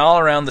flying all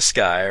around the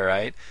sky. All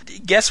right,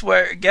 guess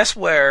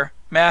where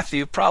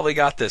Matthew probably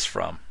got this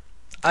from?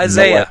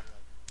 Isaiah,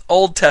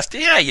 Old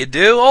Testament. Yeah, you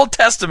do. Old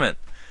Testament.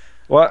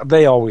 Well,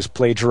 they always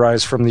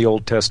plagiarize from the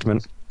Old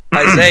Testament.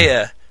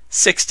 Isaiah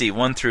 60,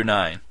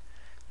 1-9.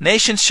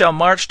 Nations shall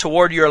march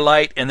toward your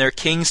light, and their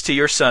kings to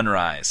your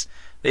sunrise.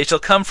 They shall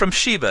come from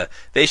Sheba.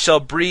 They shall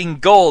bring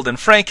gold and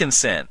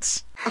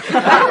frankincense.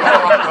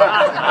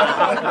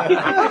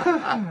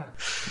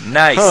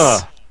 Nice.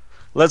 Huh.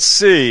 Let's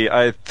see.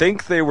 I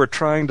think they were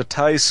trying to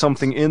tie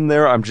something in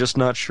there. I'm just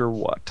not sure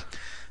what.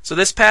 So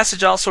this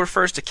passage also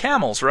refers to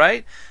camels,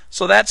 right?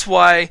 So that's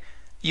why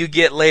you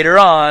get later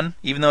on,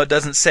 even though it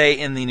doesn't say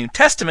in the New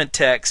Testament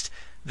text,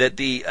 that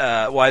the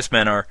wise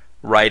men are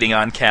riding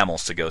on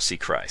camels to go see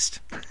Christ.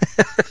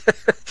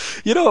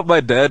 You know what my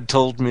dad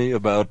told me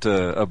about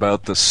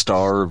the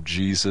star of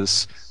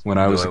Jesus when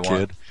I was a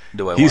kid?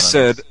 He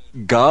said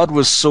God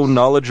was so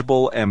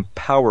knowledgeable and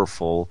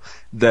powerful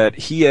that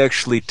he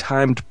actually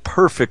timed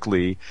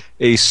perfectly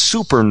a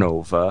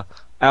supernova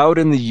out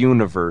in the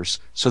universe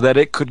so that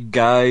it could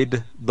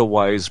guide the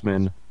wise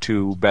men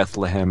to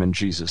Bethlehem and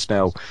Jesus.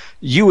 Now,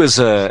 you as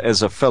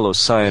a fellow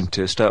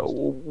scientist,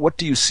 what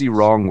do you see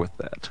wrong with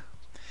that?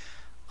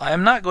 I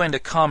am not going to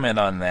comment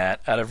on that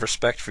out of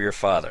respect for your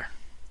father.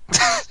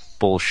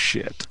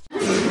 Bullshit.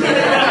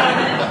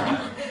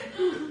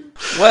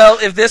 Well,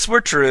 if this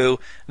were true,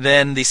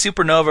 then the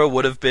supernova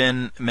would have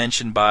been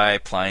mentioned by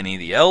Pliny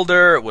the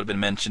Elder, it would have been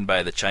mentioned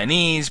by the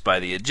Chinese, by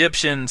the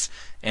Egyptians,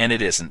 and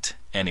it isn't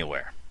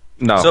anywhere.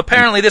 No. So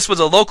apparently this was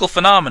a local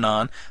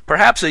phenomenon,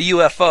 perhaps a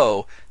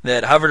UFO,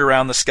 that hovered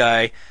around the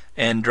sky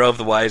and drove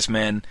the wise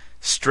men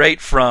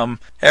straight from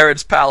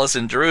Herod's palace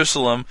in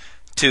Jerusalem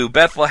to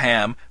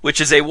Bethlehem,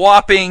 which is a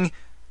whopping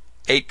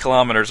 8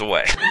 kilometers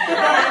away.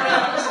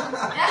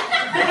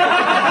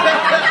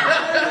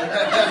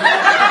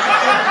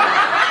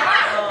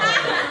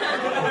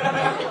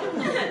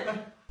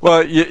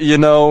 Well, you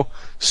know,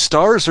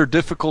 stars are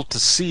difficult to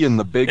see in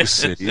the big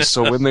cities,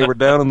 so when they were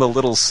down in the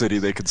little city,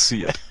 they could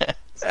see it.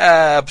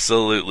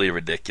 Absolutely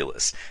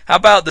ridiculous. How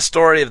about the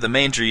story of the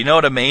manger? You know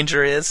what a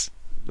manger is?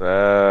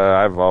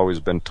 I've always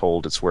been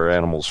told it's where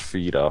animals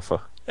feed off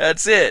of.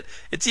 That's it.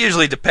 It's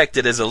usually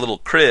depicted as a little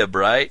crib,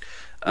 right?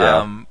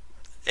 Yeah.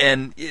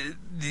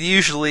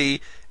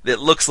 Usually it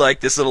looks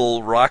like this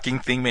little rocking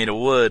thing made of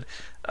wood.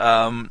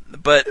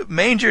 But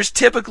mangers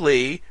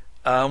typically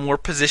were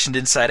positioned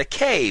inside of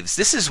caves.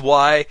 This is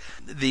why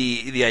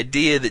the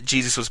idea that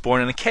Jesus was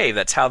born in a cave,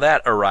 that's how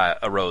that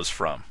arose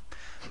from.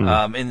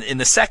 In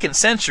the 2nd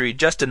century,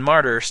 Justin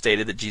Martyr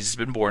stated that Jesus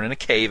had been born in a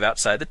cave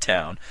outside the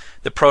town.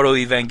 The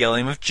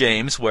Proto-Evangelium of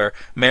James, where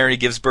Mary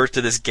gives birth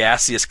to this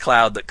gaseous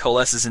cloud that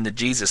coalesces into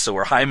Jesus so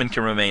her hymen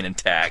can remain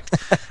intact.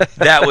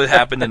 That would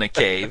happen in a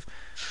cave.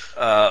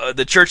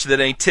 The Church of the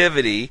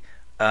Nativity,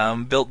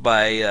 built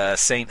by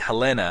Saint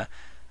Helena,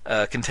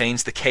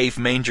 contains the cave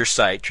manger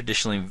site,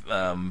 traditionally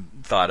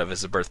thought of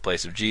as the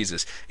birthplace of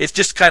Jesus. It's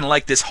just kind of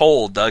like this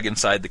hole dug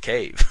inside the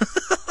cave.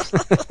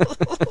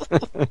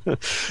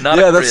 Not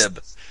a crib.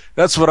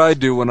 That's what I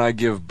do when I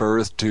give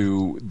birth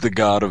to the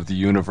God of the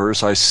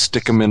universe. I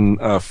stick him in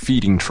a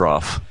feeding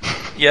trough.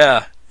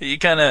 Yeah, you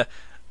kind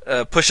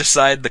of push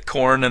aside the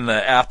corn and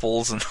the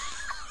apples and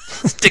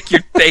stick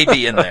your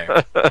baby in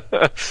there.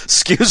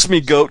 Excuse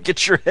me, goat,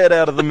 get your head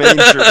out of the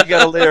manger. We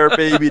gotta lay our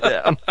baby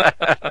down.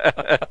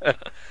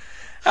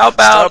 How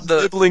about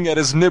Stop nibbling at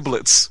his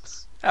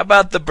niblets? How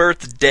about the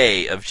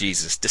birthday of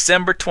Jesus?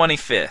 December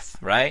 25th,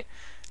 right?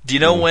 Do you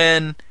know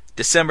when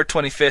December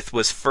 25th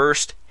was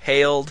first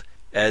hailed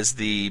as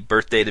the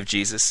birth date of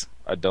Jesus?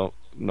 I don't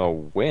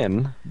know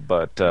when,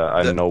 but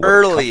I know what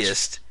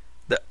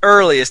the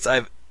earliest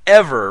I've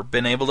ever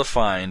been able to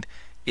find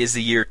is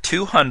the year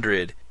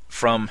 200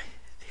 from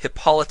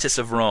Hippolytus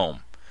of Rome.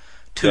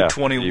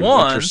 221, the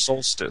winter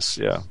solstice,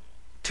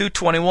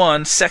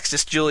 221,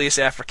 Sextus Julius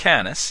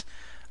Africanus.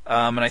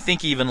 And I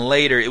think even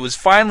later it was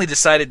finally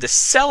decided to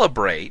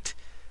celebrate,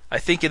 I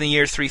think in the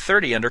year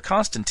 330 under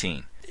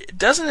Constantine.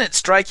 Doesn't it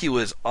strike you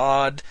as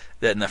odd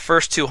that in the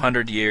first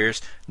 200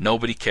 years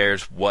nobody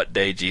cares what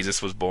day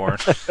Jesus was born?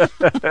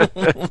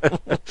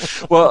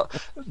 Well,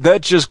 that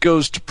just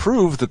goes to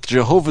prove that the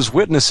Jehovah's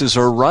Witnesses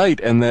are right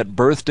and that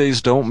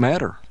birthdays don't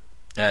matter.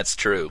 That's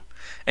true.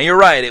 And you're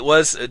right, it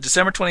was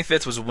December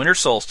 25th was winter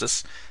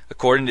solstice,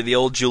 according to the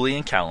old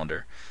Julian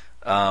calendar.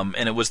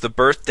 And it was the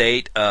birth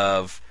date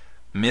of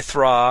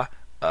Mithra,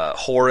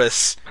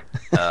 Horus,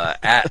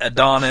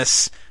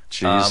 Adonis,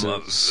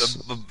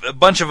 a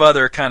bunch of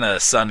other kind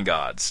of sun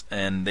gods.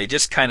 And they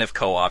just kind of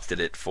co-opted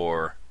it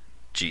for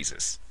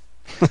Jesus.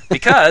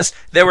 Because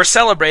they were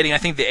celebrating, I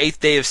think, the 8th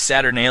day of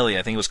Saturnalia.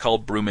 I think it was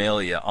called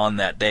Brumalia on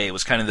that day. It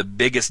was kind of the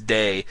biggest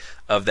day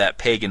of that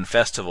pagan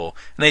festival.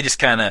 And they just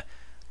kind of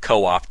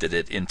co-opted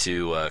it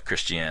into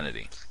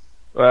Christianity.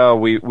 Well,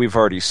 we've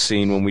already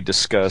seen when we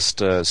discussed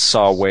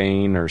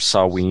Samhain or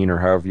Samhain or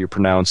however you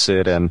pronounce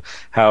it, and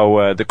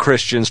how the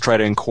Christians try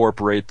to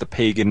incorporate the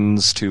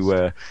pagans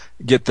to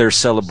get their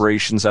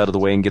celebrations out of the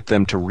way and get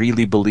them to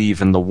really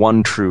believe in the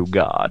one true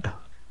God.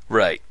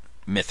 Right.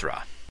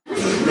 Mithra.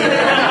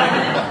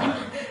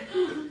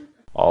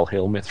 All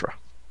hail Mithra.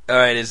 All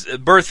right, his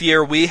birth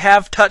year we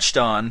have touched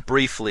on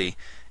briefly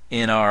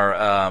in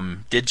our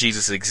Did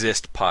Jesus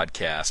Exist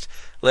podcast.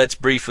 Let's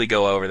briefly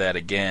go over that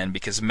again,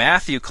 because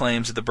Matthew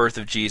claims that the birth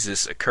of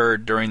Jesus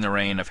occurred during the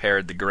reign of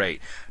Herod the Great.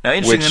 Now,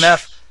 interesting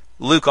enough,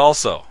 Luke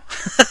also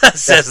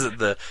says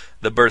that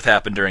the birth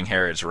happened during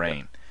Herod's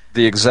reign.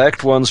 The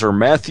exact ones are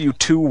Matthew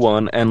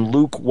 2:1 and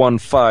Luke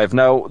 1:5.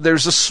 Now,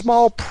 there's a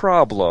small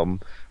problem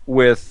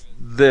with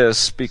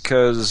this,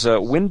 because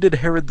when did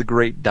Herod the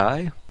Great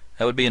die?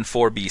 That would be in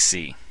 4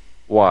 BC.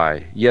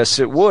 Why, yes,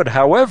 it would.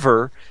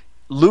 However,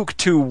 Luke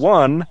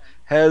 2:1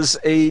 has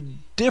a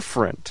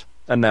different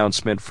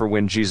announcement for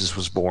when Jesus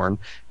was born,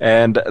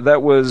 and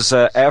that was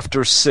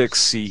after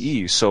 6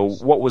 CE. So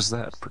what was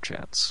that,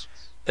 perchance?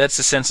 That's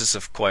the census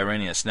of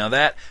Quirinius. Now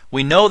that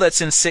we know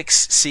that's in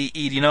 6 CE.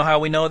 Do you know how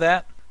we know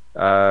that?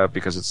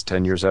 Because it's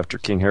 10 years after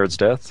King Herod's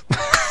death.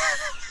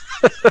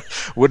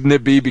 Wouldn't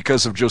it be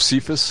because of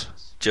Josephus?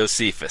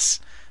 Josephus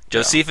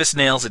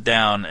nails it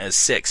down as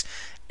 6.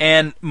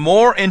 And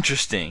more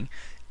interesting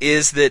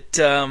is that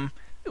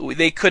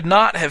they could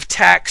not have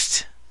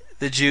taxed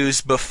the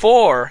Jews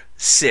before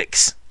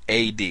 6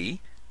 AD,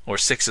 or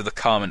 6 of the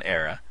Common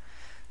Era,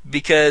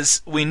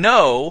 because we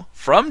know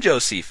from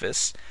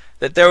Josephus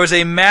that there was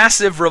a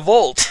massive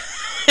revolt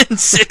in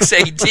 6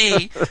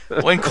 AD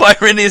when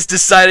Quirinius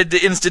decided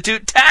to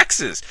institute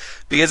taxes,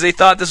 because they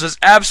thought this was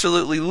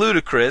absolutely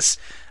ludicrous,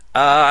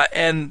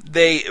 and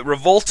they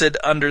revolted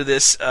under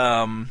this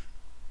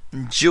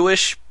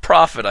Jewish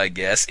prophet, I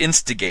guess,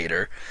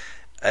 instigator,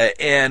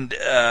 and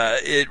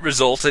it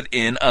resulted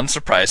in,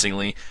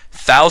 unsurprisingly,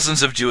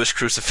 thousands of Jewish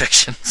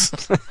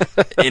crucifixions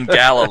in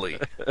Galilee.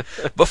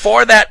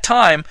 Before that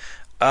time,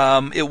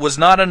 it was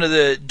not under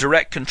the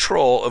direct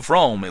control of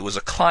Rome. It was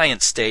a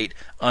client state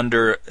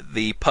under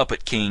the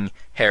puppet king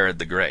Herod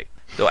the Great.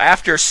 So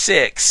after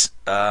 6,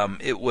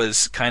 it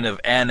was kind of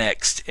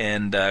annexed,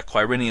 and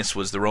Quirinius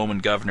was the Roman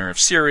governor of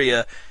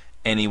Syria,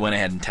 and he went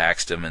ahead and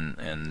taxed him,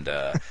 and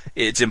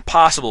it's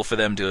impossible for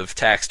them to have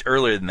taxed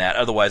earlier than that,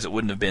 otherwise it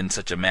wouldn't have been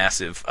such a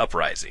massive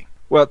uprising.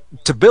 Well,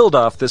 to build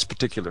off this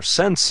particular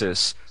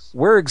census,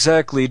 where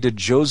exactly did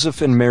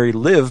Joseph and Mary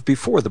live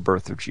before the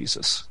birth of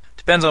Jesus?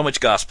 Depends on which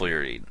gospel you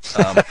read.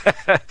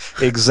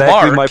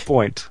 Exactly my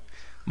point.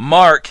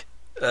 Mark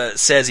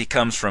says he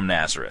comes from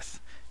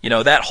Nazareth. You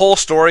know, that whole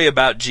story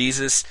about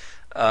Jesus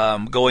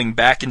going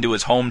back into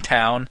his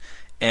hometown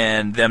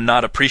and them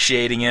not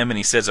appreciating him, and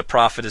he says a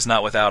prophet is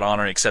not without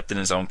honor except in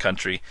his own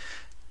country.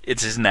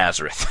 It's his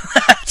Nazareth.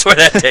 That's where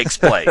that takes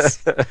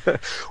place.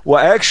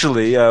 Well,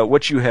 actually,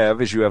 what you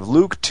have is you have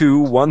Luke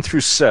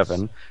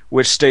 2:1-7,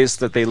 which states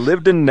that they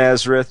lived in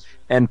Nazareth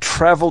and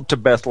traveled to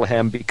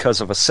Bethlehem because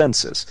of a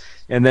census.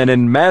 And then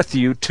in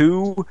Matthew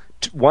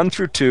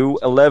 2:1-2,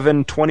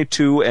 11,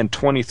 22, and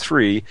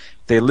 23,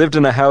 they lived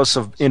in a house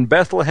in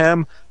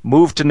Bethlehem,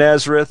 moved to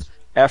Nazareth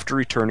after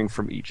returning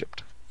from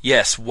Egypt.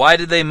 Yes, why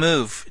did they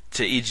move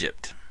to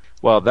Egypt?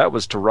 Well, that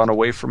was to run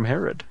away from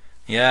Herod.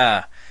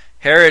 Yeah,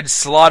 Herod's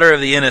slaughter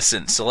of the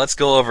innocent, so let's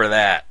go over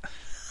that.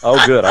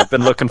 Oh, good. I've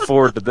been looking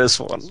forward to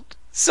this one.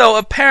 So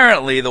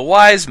apparently the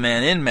wise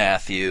men in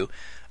Matthew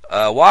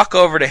walk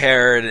over to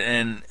Herod,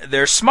 and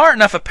they're smart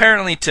enough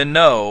apparently to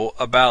know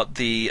about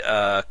the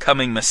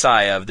coming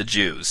Messiah of the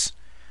Jews.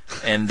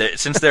 And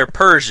since they're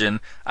Persian,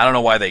 I don't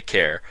know why they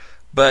care.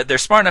 But they're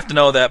smart enough to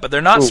know that, but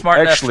they're not smart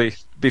enough... Actually,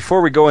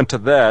 before we go into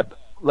that,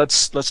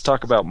 let's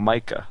talk about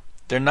Micah.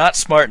 They're not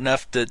smart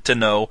enough to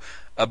know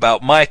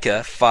about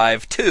Micah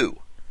 5:2,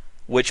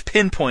 which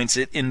pinpoints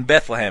it in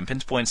Bethlehem,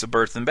 pinpoints the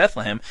birth in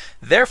Bethlehem.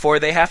 Therefore,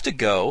 they have to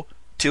go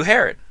to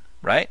Herod,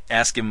 right?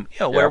 Ask him,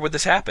 where would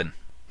this happen?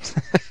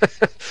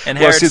 And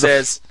Herod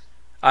says,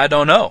 I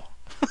don't know.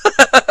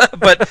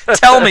 But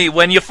tell me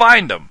when you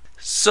find him.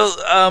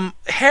 So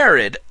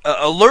Herod,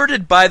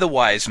 alerted by the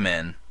wise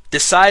men,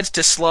 decides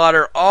to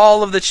slaughter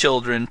all of the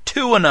children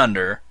 2 and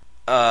under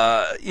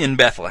in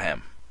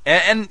Bethlehem.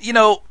 And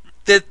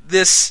that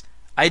this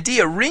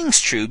idea rings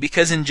true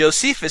because in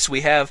Josephus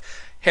we have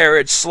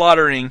Herod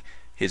slaughtering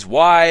his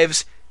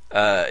wives,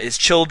 his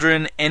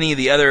children, any of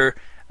the other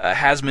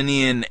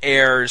Hasmonean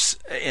heirs,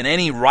 and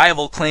any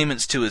rival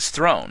claimants to his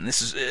throne.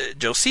 This is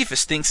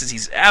Josephus thinks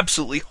he's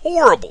absolutely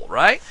horrible,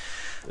 right?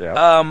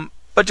 Yeah.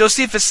 But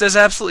Josephus says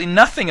absolutely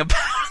nothing about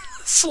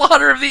the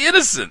slaughter of the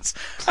innocents.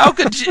 How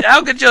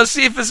could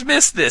Josephus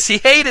miss this? He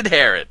hated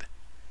Herod.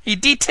 He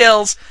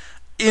details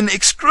in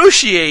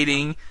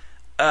excruciating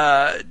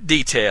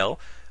detail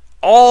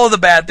all of the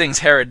bad things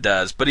Herod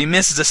does, but he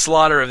misses the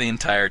slaughter of the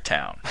entire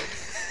town.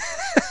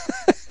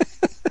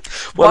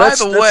 Well,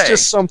 that's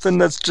just something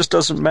that just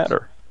doesn't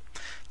matter.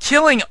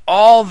 Killing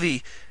all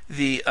the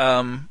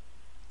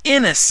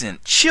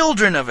innocent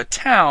children of a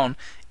town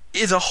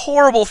is a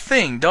horrible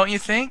thing, don't you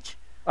think?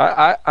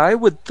 I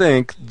would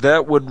think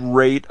that would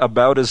rate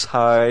about as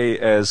high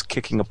as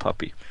kicking a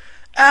puppy.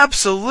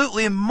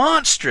 Absolutely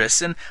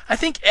monstrous, and I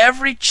think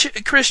every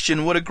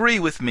Christian would agree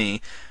with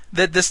me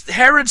that this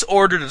Herod's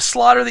order to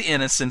slaughter the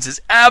innocents is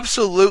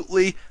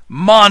absolutely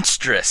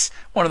monstrous.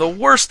 One of the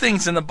worst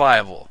things in the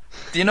Bible.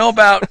 Do you know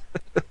about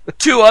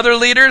two other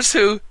leaders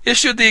who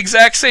issued the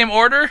exact same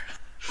order?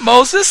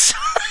 Moses.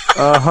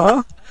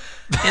 Uh-huh.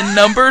 In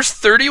Numbers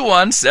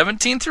 31,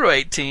 17 through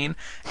 18,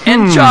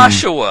 and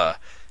Joshua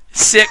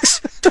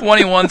 6,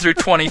 21 through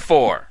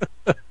 24.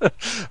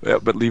 Yeah,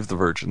 but leave the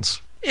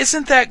virgins.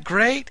 Isn't that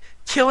great?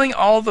 Killing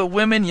all the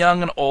women,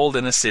 young and old,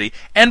 in a city.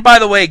 And by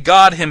the way,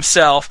 God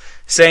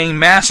himself saying,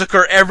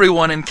 massacre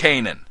everyone in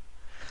Canaan.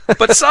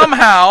 But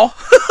somehow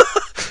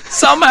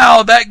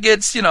that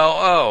gets,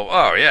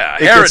 oh yeah,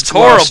 Herod's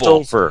horrible.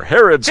 Over.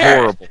 Herod's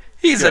horrible.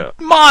 He's a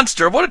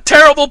monster. What a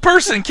terrible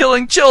person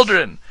killing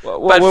children.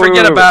 But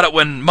forget about it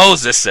when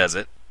Moses says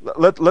it.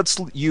 Let's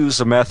use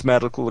a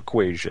mathematical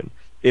equation.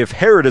 If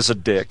Herod is a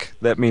dick,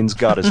 that means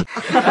God is a dick.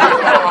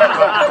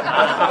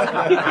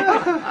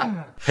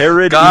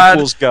 Herod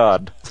equals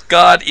God.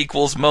 God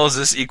equals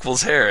Moses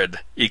equals Herod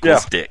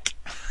equals dick.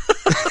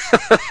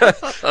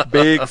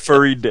 Big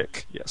furry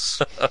dick,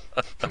 yes.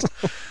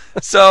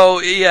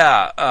 So,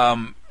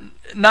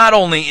 not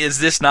only is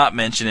this not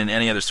mentioned in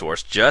any other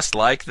source, just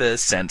like the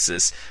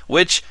census,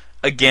 which,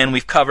 again,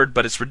 we've covered,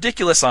 but it's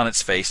ridiculous on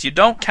its face. You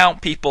don't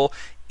count people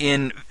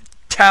in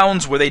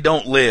towns where they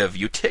don't live.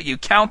 You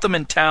count them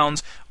in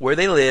towns where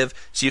they live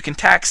so you can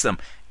tax them.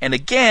 And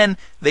again,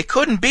 they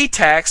couldn't be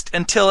taxed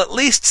until at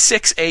least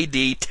 6 AD,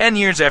 10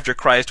 years after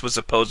Christ was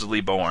supposedly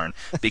born,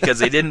 because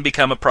they didn't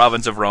become a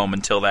province of Rome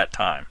until that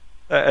time.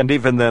 And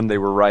even then, they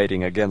were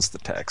rioting against the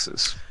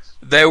taxes.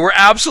 They were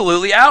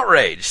absolutely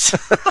outraged.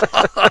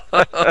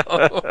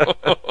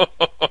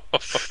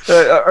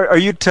 Are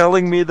you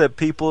telling me that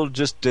people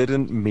just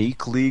didn't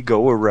meekly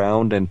go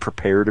around and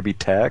prepare to be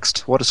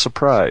taxed? What a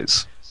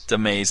surprise. It's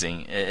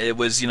amazing. It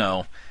was,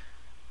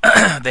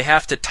 they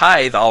have to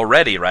tithe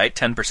already, right?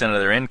 10%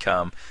 of their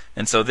income.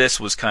 And so this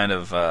was kind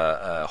of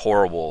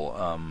horrible.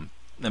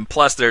 And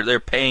plus, they're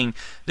paying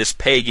this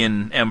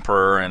pagan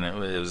emperor, and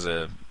it was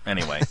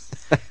anyway.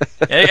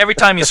 Every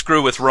time you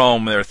screw with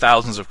Rome, there are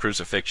thousands of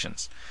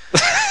crucifixions.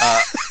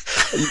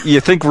 You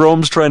think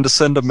Rome's trying to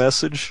send a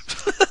message?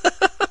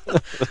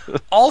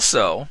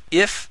 Also,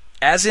 if,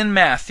 as in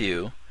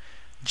Matthew,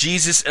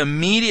 Jesus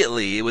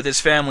immediately, with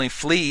his family,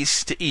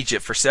 flees to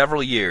Egypt for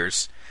several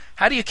years,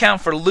 how do you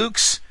account for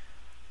Luke's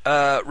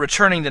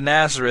returning to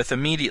Nazareth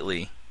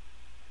immediately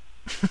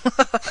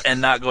and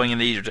not going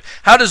into Egypt?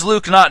 How does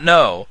Luke not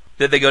know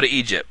that they go to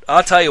Egypt?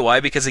 I'll tell you why,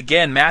 because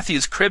again,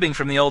 Matthew's cribbing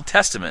from the Old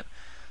Testament.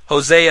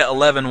 Hosea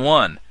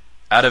 11:1,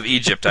 out of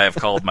Egypt I have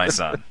called my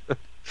son.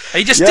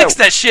 He just sticks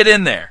that shit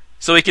in there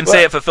so he can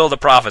say it fulfilled a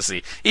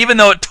prophecy, even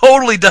though it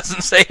totally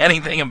doesn't say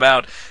anything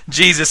about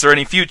Jesus or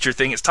any future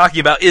thing. It's talking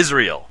about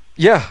Israel.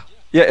 Yeah,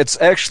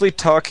 it's actually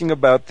talking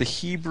about the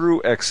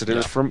Hebrew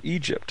exodus from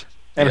Egypt,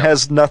 and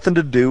has nothing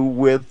to do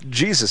with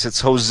Jesus.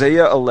 It's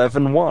Hosea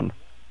 11:1.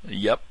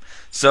 Yep.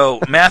 So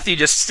Matthew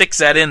just sticks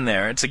that in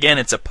there. It's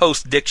a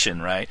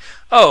post-diction, right?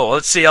 Oh,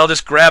 let's see, I'll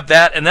just grab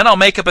that, and then I'll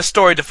make up a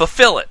story to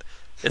fulfill it.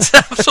 It's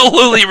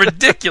absolutely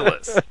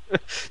ridiculous.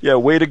 Yeah,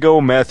 way to go,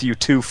 Matthew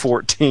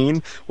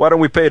 2:14. Why don't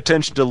we pay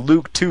attention to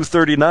Luke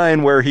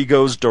 2:39, where he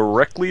goes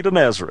directly to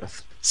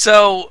Nazareth?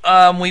 So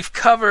we've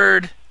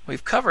covered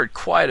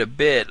quite a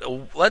bit.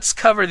 Let's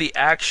cover the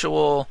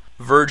actual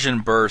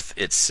virgin birth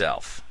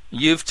itself.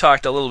 You've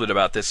talked a little bit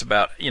about this,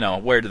 about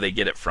where do they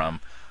get it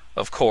from?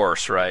 Of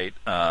course, right?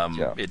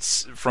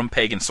 It's from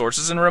pagan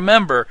sources, and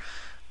remember.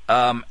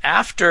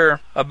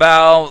 After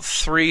about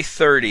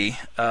 330,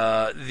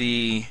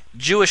 the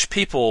Jewish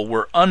people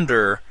were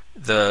under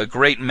the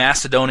great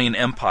Macedonian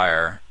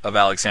Empire of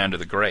Alexander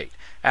the Great.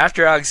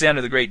 After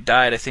Alexander the Great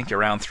died, I think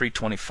around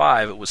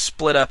 325, it was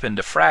split up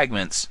into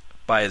fragments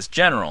by his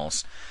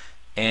generals,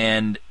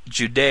 and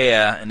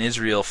Judea and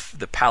Israel,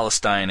 the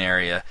Palestine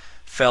area,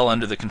 fell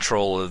under the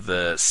control of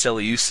the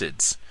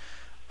Seleucids.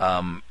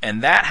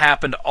 And that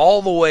happened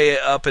all the way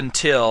up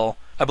until,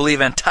 I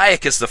believe,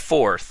 Antiochus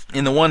IV,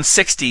 in the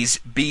 160s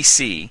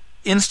BC,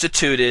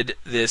 instituted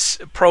this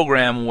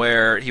program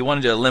where he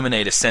wanted to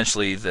eliminate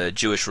essentially the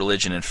Jewish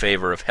religion in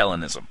favor of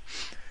Hellenism.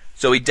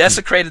 So he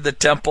desecrated the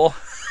temple.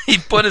 He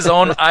put his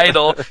own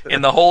idol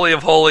in the Holy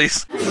of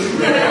Holies.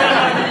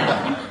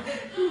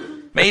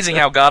 Amazing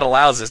how God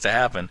allows this to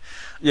happen.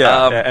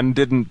 Yeah, and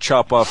didn't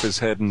chop off his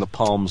head in the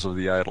palms of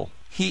the idol.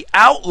 he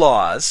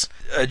outlaws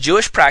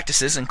Jewish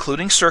practices,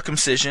 including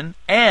circumcision,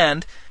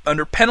 and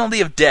under penalty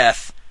of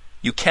death,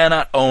 you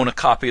cannot own a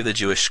copy of the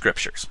Jewish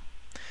scriptures.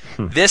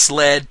 This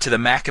led to the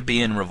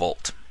Maccabean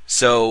revolt.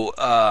 So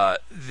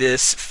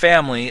this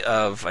family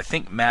of, I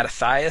think,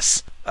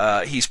 Mattathias,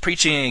 he's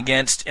preaching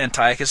against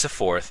Antiochus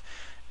IV.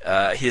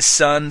 His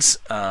sons,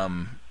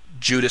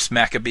 Judas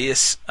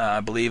Maccabeus, I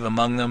believe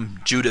among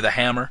them, Judah the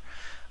Hammer,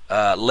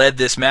 led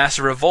this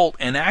massive revolt,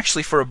 and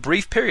actually for a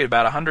brief period,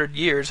 about 100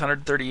 years,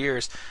 130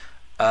 years,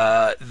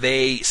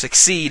 they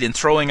succeed in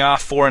throwing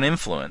off foreign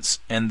influence,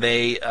 and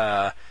they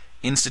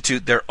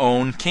institute their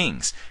own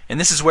kings. And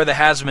this is where the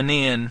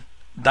Hasmonean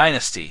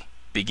dynasty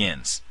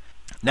begins.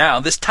 Now,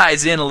 this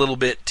ties in a little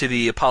bit to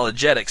the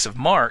apologetics of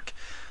Mark,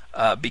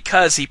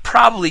 because he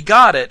probably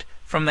got it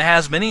from the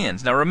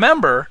Hasmoneans. Now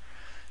remember,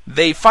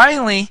 they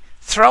finally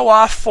throw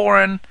off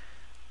foreign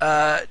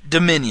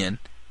dominion,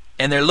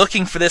 and they're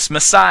looking for this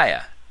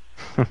Messiah.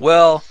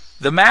 Well,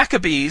 the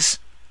Maccabees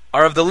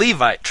are of the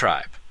Levite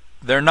tribe.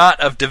 They're not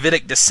of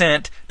Davidic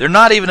descent. They're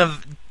not even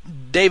of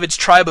David's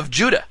tribe of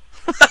Judah.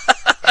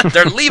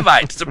 They're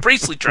Levites, it's a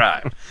priestly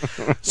tribe.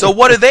 So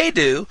what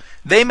do?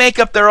 They make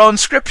up their own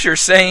scripture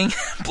saying,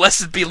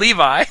 "Blessed be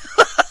Levi,"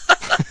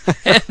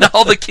 and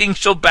all the kings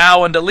shall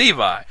bow unto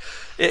Levi.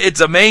 It's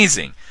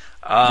amazing.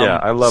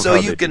 I love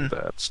how they do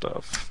that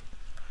stuff.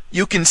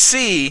 You can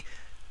see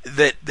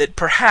that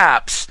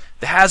perhaps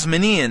the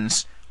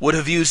Hasmoneans would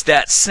have used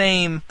that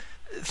same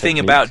thing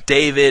about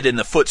David and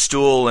the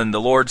footstool and the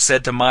Lord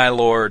said to my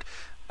Lord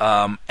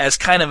as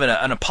kind of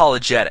an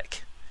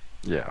apologetic.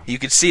 Yeah. You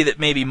could see that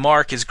maybe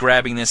Mark is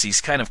grabbing this, he's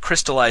kind of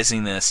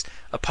crystallizing this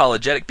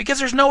apologetic, because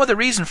there's no other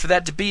reason for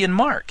that to be in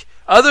Mark,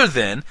 other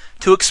than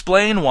to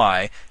explain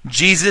why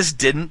Jesus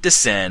didn't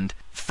descend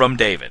from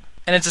David.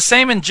 And it's the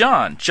same in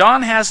John.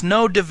 John has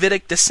no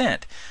Davidic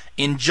descent.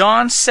 In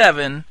John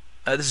 7,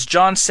 this is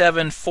John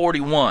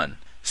 7:41,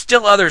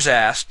 still others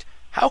asked,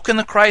 "How can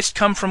the Christ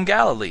come from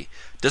Galilee?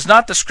 Does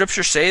not the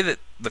Scripture say that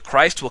the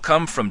Christ will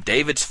come from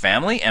David's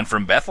family and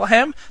from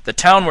Bethlehem, the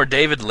town where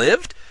David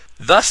lived?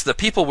 Thus the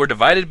people were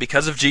divided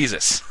because of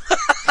Jesus."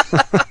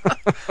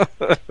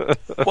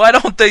 Why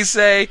don't they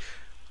say,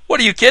 "What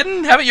are you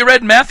kidding? Haven't you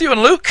read Matthew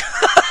and Luke?"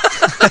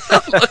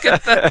 Look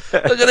at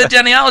the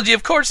genealogy.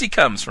 Of course he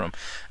comes from.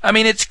 I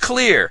mean, it's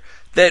clear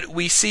that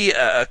we see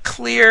a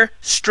clear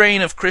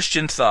strain of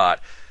Christian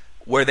thought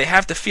where they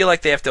have to feel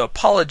like they have to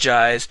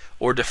apologize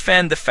or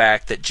defend the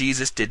fact that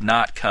Jesus did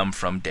not come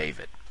from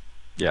David.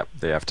 Yeah,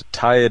 they have to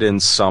tie it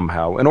in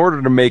somehow in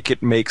order to make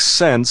it make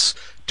sense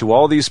to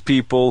all these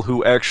people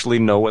who actually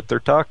know what they're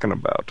talking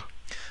about.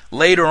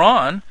 Later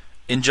on,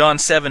 in John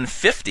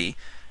 7:50,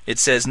 it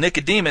says,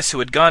 Nicodemus, who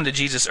had gone to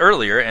Jesus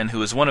earlier and who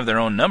was one of their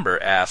own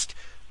number, asked,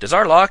 "Does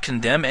our law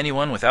condemn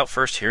anyone without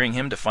first hearing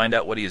him to find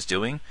out what he is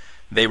doing?"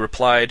 They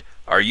replied,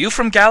 "Are you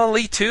from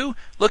Galilee too?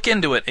 Look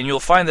into it, and you'll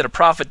find that a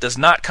prophet does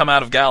not come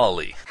out of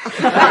Galilee."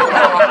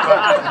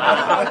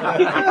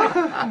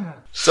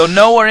 So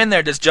nowhere in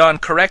there does John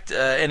correct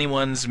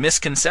anyone's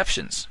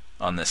misconceptions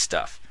on this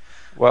stuff.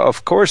 Well,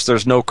 of course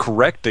there's no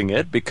correcting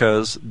it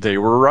because they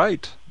were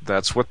right.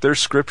 That's what their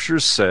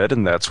scriptures said,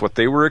 and that's what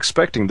they were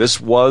expecting. This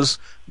was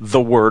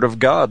the Word of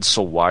God,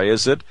 so why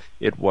is it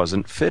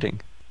wasn't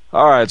fitting?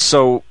 All right,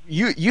 so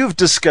you've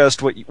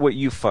discussed what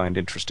you find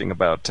interesting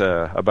about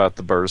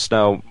the births.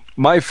 Now,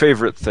 my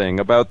favorite thing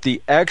about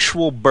the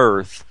actual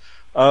birth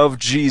of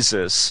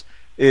Jesus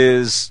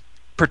is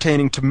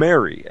pertaining to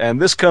Mary, and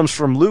this comes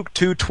from Luke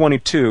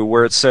 2:22,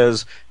 where it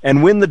says,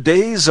 "And when the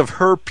days of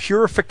her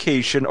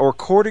purification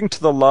according to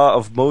the law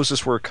of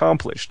Moses were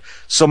accomplished."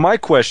 So my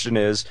question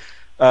is,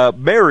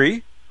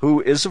 Mary,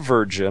 who is a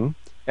virgin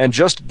and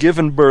just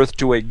given birth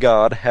to a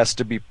god, has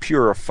to be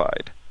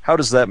purified. How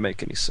does that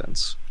make any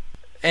sense?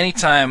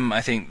 Anytime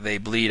I think they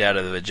bleed out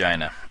of the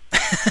vagina,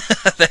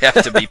 they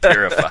have to be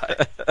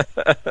purified.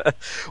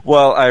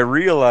 Well, I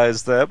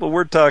realize that, but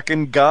we're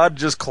talking God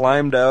just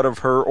climbed out of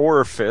her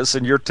orifice,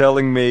 and you're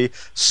telling me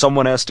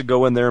someone has to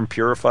go in there and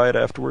purify it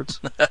afterwards?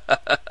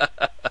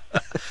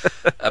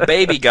 A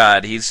baby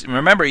God.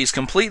 Remember, he's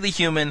completely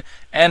human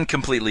and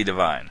completely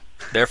divine.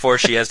 Therefore,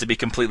 she has to be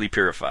completely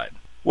purified.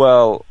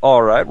 Well,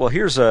 all right. Well,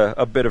 here's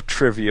a bit of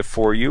trivia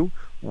for you.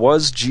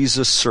 Was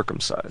Jesus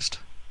circumcised?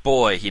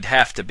 Boy, he'd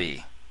have to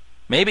be.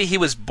 Maybe he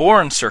was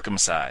born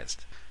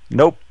circumcised.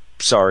 Nope,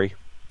 sorry.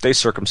 They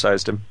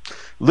circumcised him.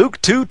 Luke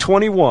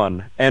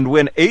 2:21, "And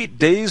when 8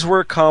 days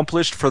were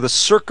accomplished for the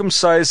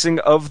circumcising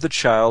of the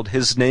child,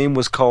 his name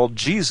was called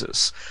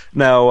Jesus."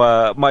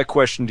 Now, my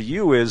question to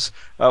you is,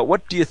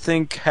 what do you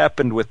think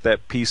happened with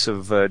that piece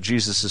of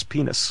Jesus'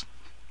 penis?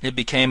 It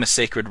became a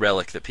sacred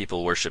relic that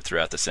people worship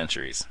throughout the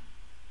centuries.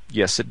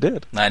 Yes, it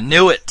did. I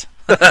knew it.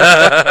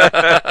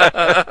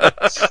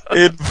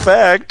 In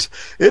fact,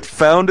 it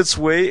found its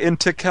way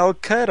into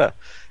Calcutta.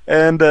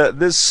 And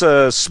this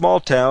small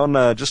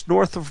town just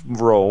north of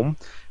Rome,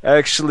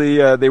 actually,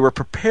 they were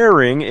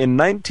preparing in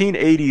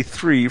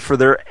 1983 for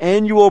their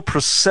annual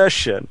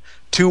procession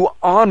to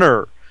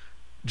honor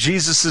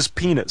Jesus'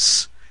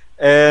 penis.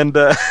 And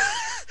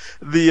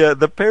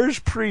The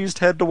parish priest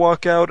had to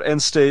walk out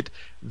and state,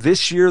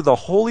 "This year the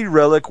holy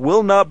relic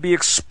will not be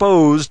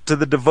exposed to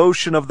the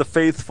devotion of the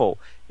faithful.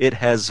 It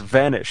has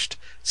vanished.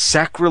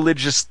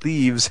 Sacrilegious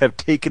thieves have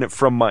taken it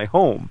from my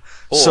home."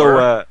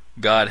 Or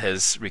God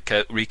has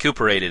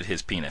recuperated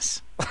his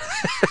penis.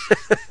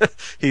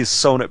 He's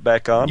sewn it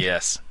back on.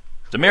 Yes.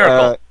 It's a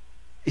miracle.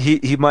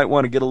 He might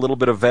want to get a little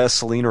bit of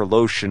Vaseline or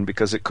lotion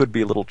because it could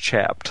be a little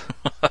chapped.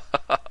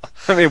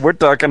 I mean, we're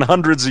talking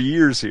hundreds of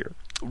years here.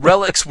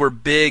 Relics were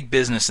big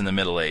business in the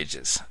Middle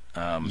Ages.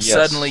 Yes.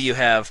 Suddenly you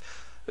have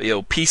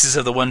pieces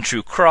of the one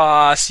true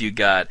cross, you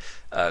got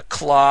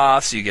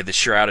cloths, you get the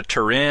Shroud of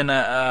Turin,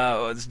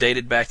 it's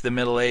dated back to the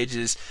Middle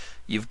Ages.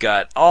 You've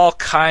got all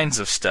kinds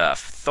of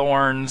stuff,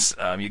 thorns,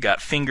 you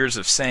got fingers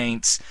of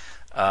saints.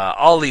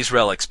 All these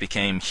relics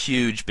became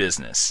huge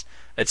business.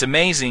 It's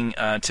amazing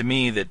to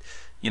me that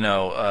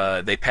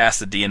they passed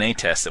the DNA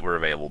tests that were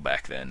available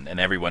back then, and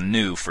everyone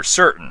knew for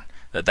certain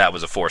that that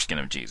was a foreskin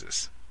of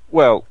Jesus.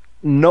 Well,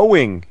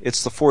 knowing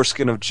it's the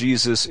foreskin of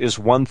Jesus is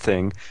one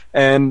thing,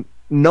 and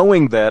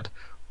knowing that,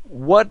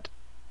 what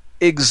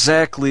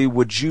exactly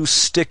would you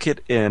stick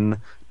it in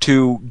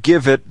to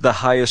give it the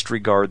highest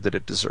regard that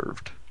it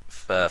deserved?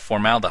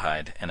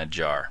 Formaldehyde in a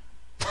jar.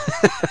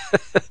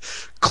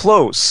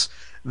 Close.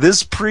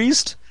 This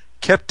priest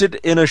kept it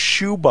in a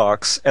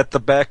shoebox at the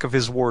back of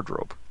his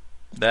wardrobe.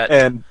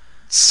 And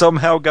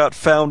somehow got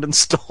found and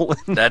stolen.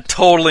 That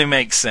totally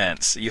makes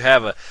sense. You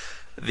have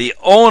the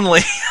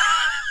only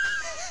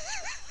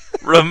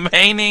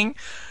remaining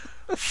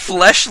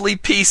fleshly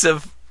piece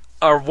of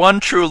our one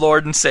true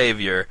Lord and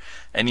Savior,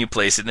 and you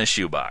place it in a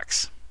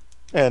shoebox.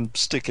 And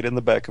stick it in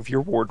the back of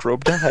your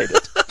wardrobe to hide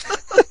it.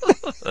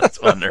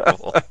 That's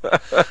wonderful.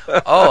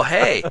 Oh,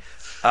 hey,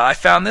 I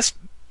found this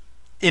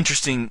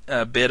interesting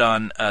bit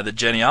on the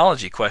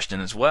genealogy question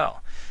as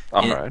well.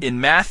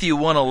 In Matthew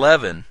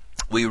 1:11,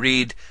 we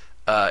read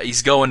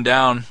he's going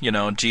down,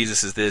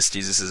 Jesus is this,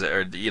 Jesus is,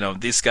 or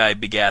this guy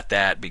begat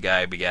that,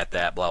 begat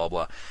that, blah blah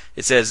blah.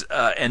 It says,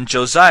 and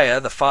Josiah,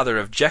 the father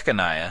of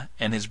Jeconiah,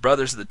 and his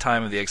brothers at the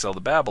time of the exile to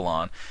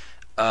Babylon,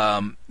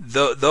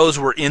 those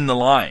were in the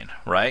line,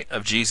 right,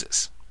 of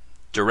Jesus.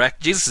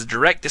 Jesus is a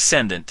direct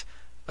descendant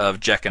of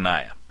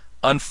Jeconiah.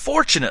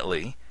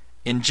 Unfortunately,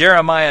 in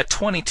Jeremiah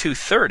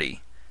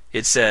 22:30,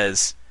 it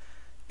says,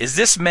 "Is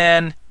this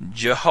man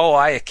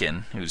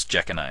Jehoiakim," who's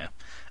Jeconiah,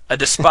 "a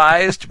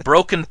despised,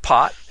 broken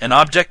pot, an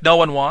object no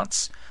one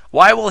wants?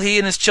 Why will he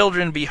and his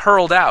children be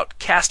hurled out,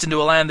 cast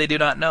into a land they do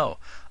not know?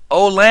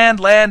 O land,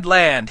 land,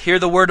 land, hear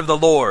the word of the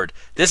Lord.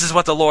 This is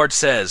what the Lord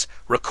says.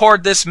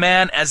 Record this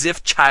man as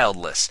if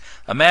childless,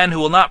 a man who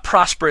will not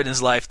prosper in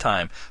his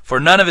lifetime.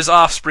 For none of his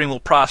offspring will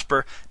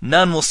prosper,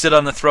 none will sit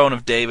on the throne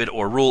of David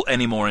or rule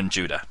any more in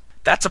Judah."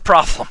 That's a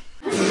problem.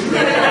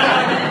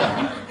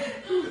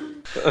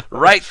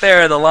 Right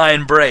there, the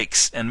line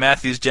breaks, and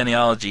Matthew's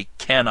genealogy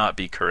cannot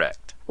be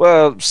correct.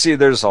 Well, see,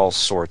 there's all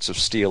sorts of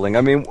stealing.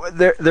 I mean,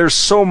 there's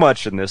so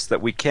much in this that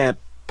we can't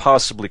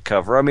possibly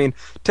cover. I mean,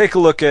 take a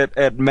look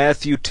at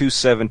Matthew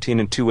 2:17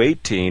 and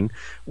 2:18,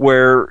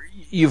 where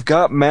you've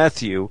got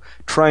Matthew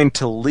trying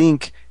to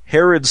link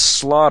Herod's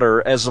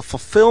slaughter as a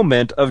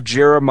fulfillment of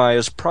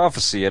Jeremiah's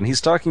prophecy, and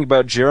he's talking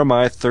about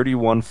Jeremiah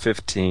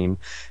 31:15,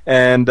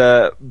 and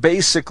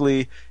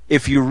basically,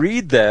 if you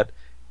read that,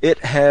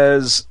 it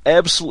has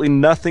absolutely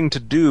nothing to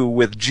do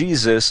with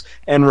Jesus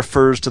and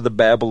refers to the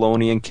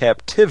Babylonian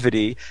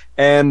captivity,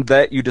 and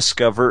that you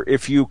discover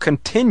if you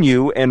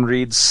continue and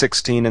read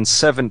 16 and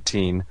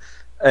 17.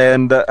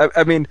 And,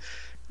 I mean,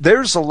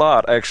 there's a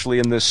lot, actually,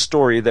 in this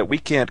story that we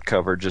can't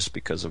cover just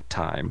because of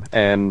time.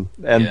 And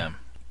yeah.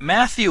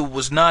 Matthew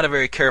was not a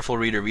very careful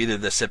reader of either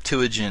the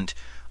Septuagint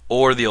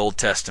or the Old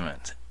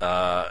Testament,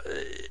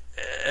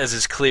 as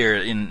is clear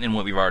in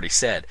what we've already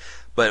said.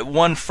 But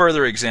one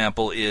further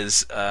example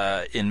is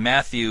in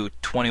Matthew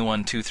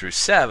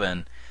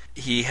 21:2-7,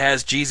 he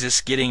has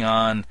Jesus getting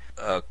on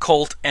a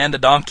colt and a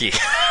donkey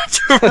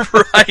to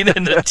ride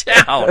into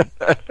town.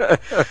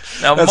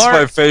 Now, that's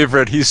my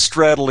favorite. He's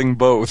straddling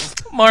both.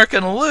 Mark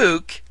and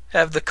Luke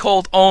have the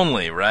colt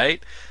only,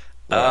 right?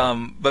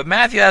 Yeah. But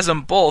Matthew has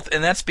them both,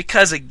 and that's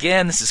because,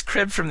 again, this is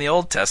cribbed from the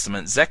Old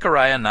Testament.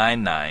 Zechariah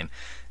 9:9,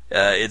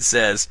 it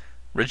says,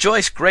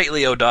 "Rejoice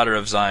greatly, O daughter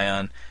of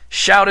Zion.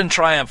 Shout in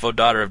triumph, O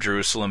daughter of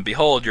Jerusalem.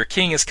 Behold, your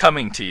king is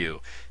coming to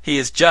you. He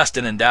is just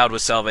and endowed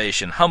with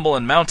salvation, humble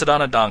and mounted on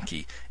a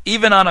donkey,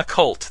 even on a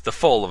colt, the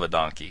foal of a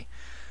donkey."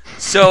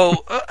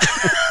 So,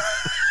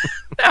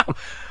 now,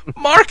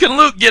 Mark and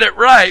Luke get it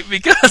right,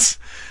 because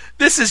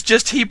this is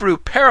just Hebrew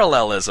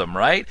parallelism,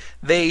 right?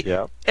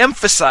 They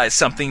emphasize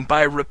something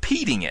by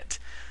repeating it.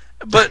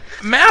 But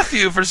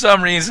Matthew, for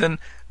some reason,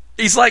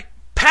 he's like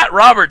Pat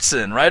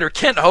Robertson, right, or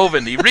Kent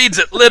Hovind. He reads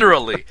it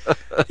literally.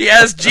 He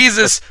has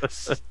Jesus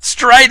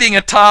striding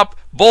atop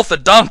both a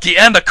donkey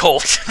and a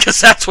colt,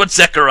 because that's what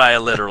Zechariah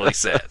literally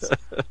says.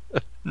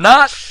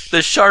 Not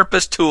the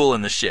sharpest tool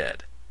in the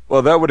shed.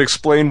 Well, that would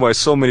explain why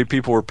so many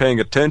people were paying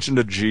attention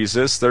to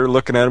Jesus. They're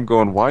looking at him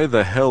going, why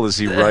the hell is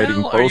he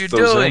riding both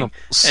those animals?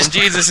 And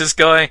Jesus is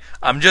going,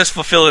 I'm just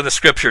fulfilling the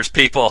scriptures,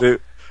 people.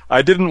 Dude,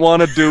 I didn't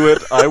want to do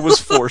it. I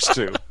was forced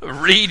to.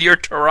 Read your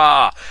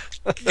Torah.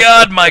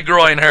 God, my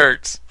groin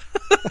hurts.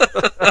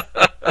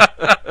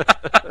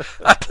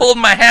 I pulled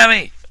my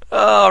hammy.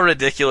 Oh,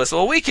 ridiculous.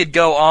 Well, we could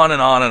go on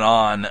and on and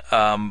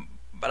on,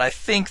 but I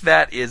think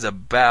that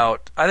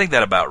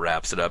about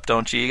wraps it up,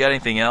 don't you? You got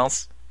anything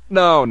else?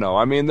 No.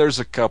 I mean, there's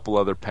a couple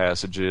other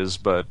passages,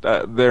 but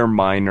they're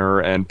minor,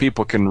 and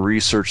people can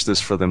research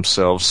this for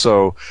themselves.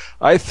 So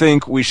I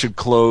think we should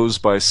close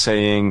by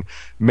saying,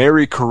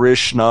 Merry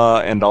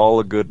Krishna and all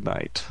a good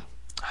night.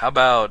 How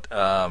about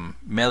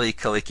Meli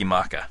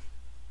Kalikimaka?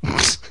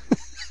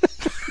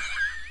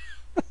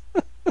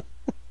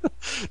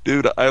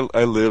 Dude,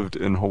 I lived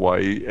in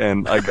Hawaii,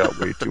 and I got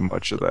way too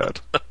much of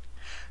that.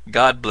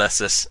 God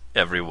bless us,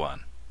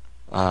 everyone.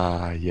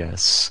 Ah,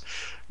 yes.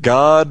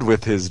 God,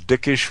 with his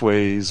dickish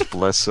ways,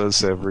 bless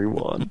us,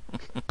 everyone.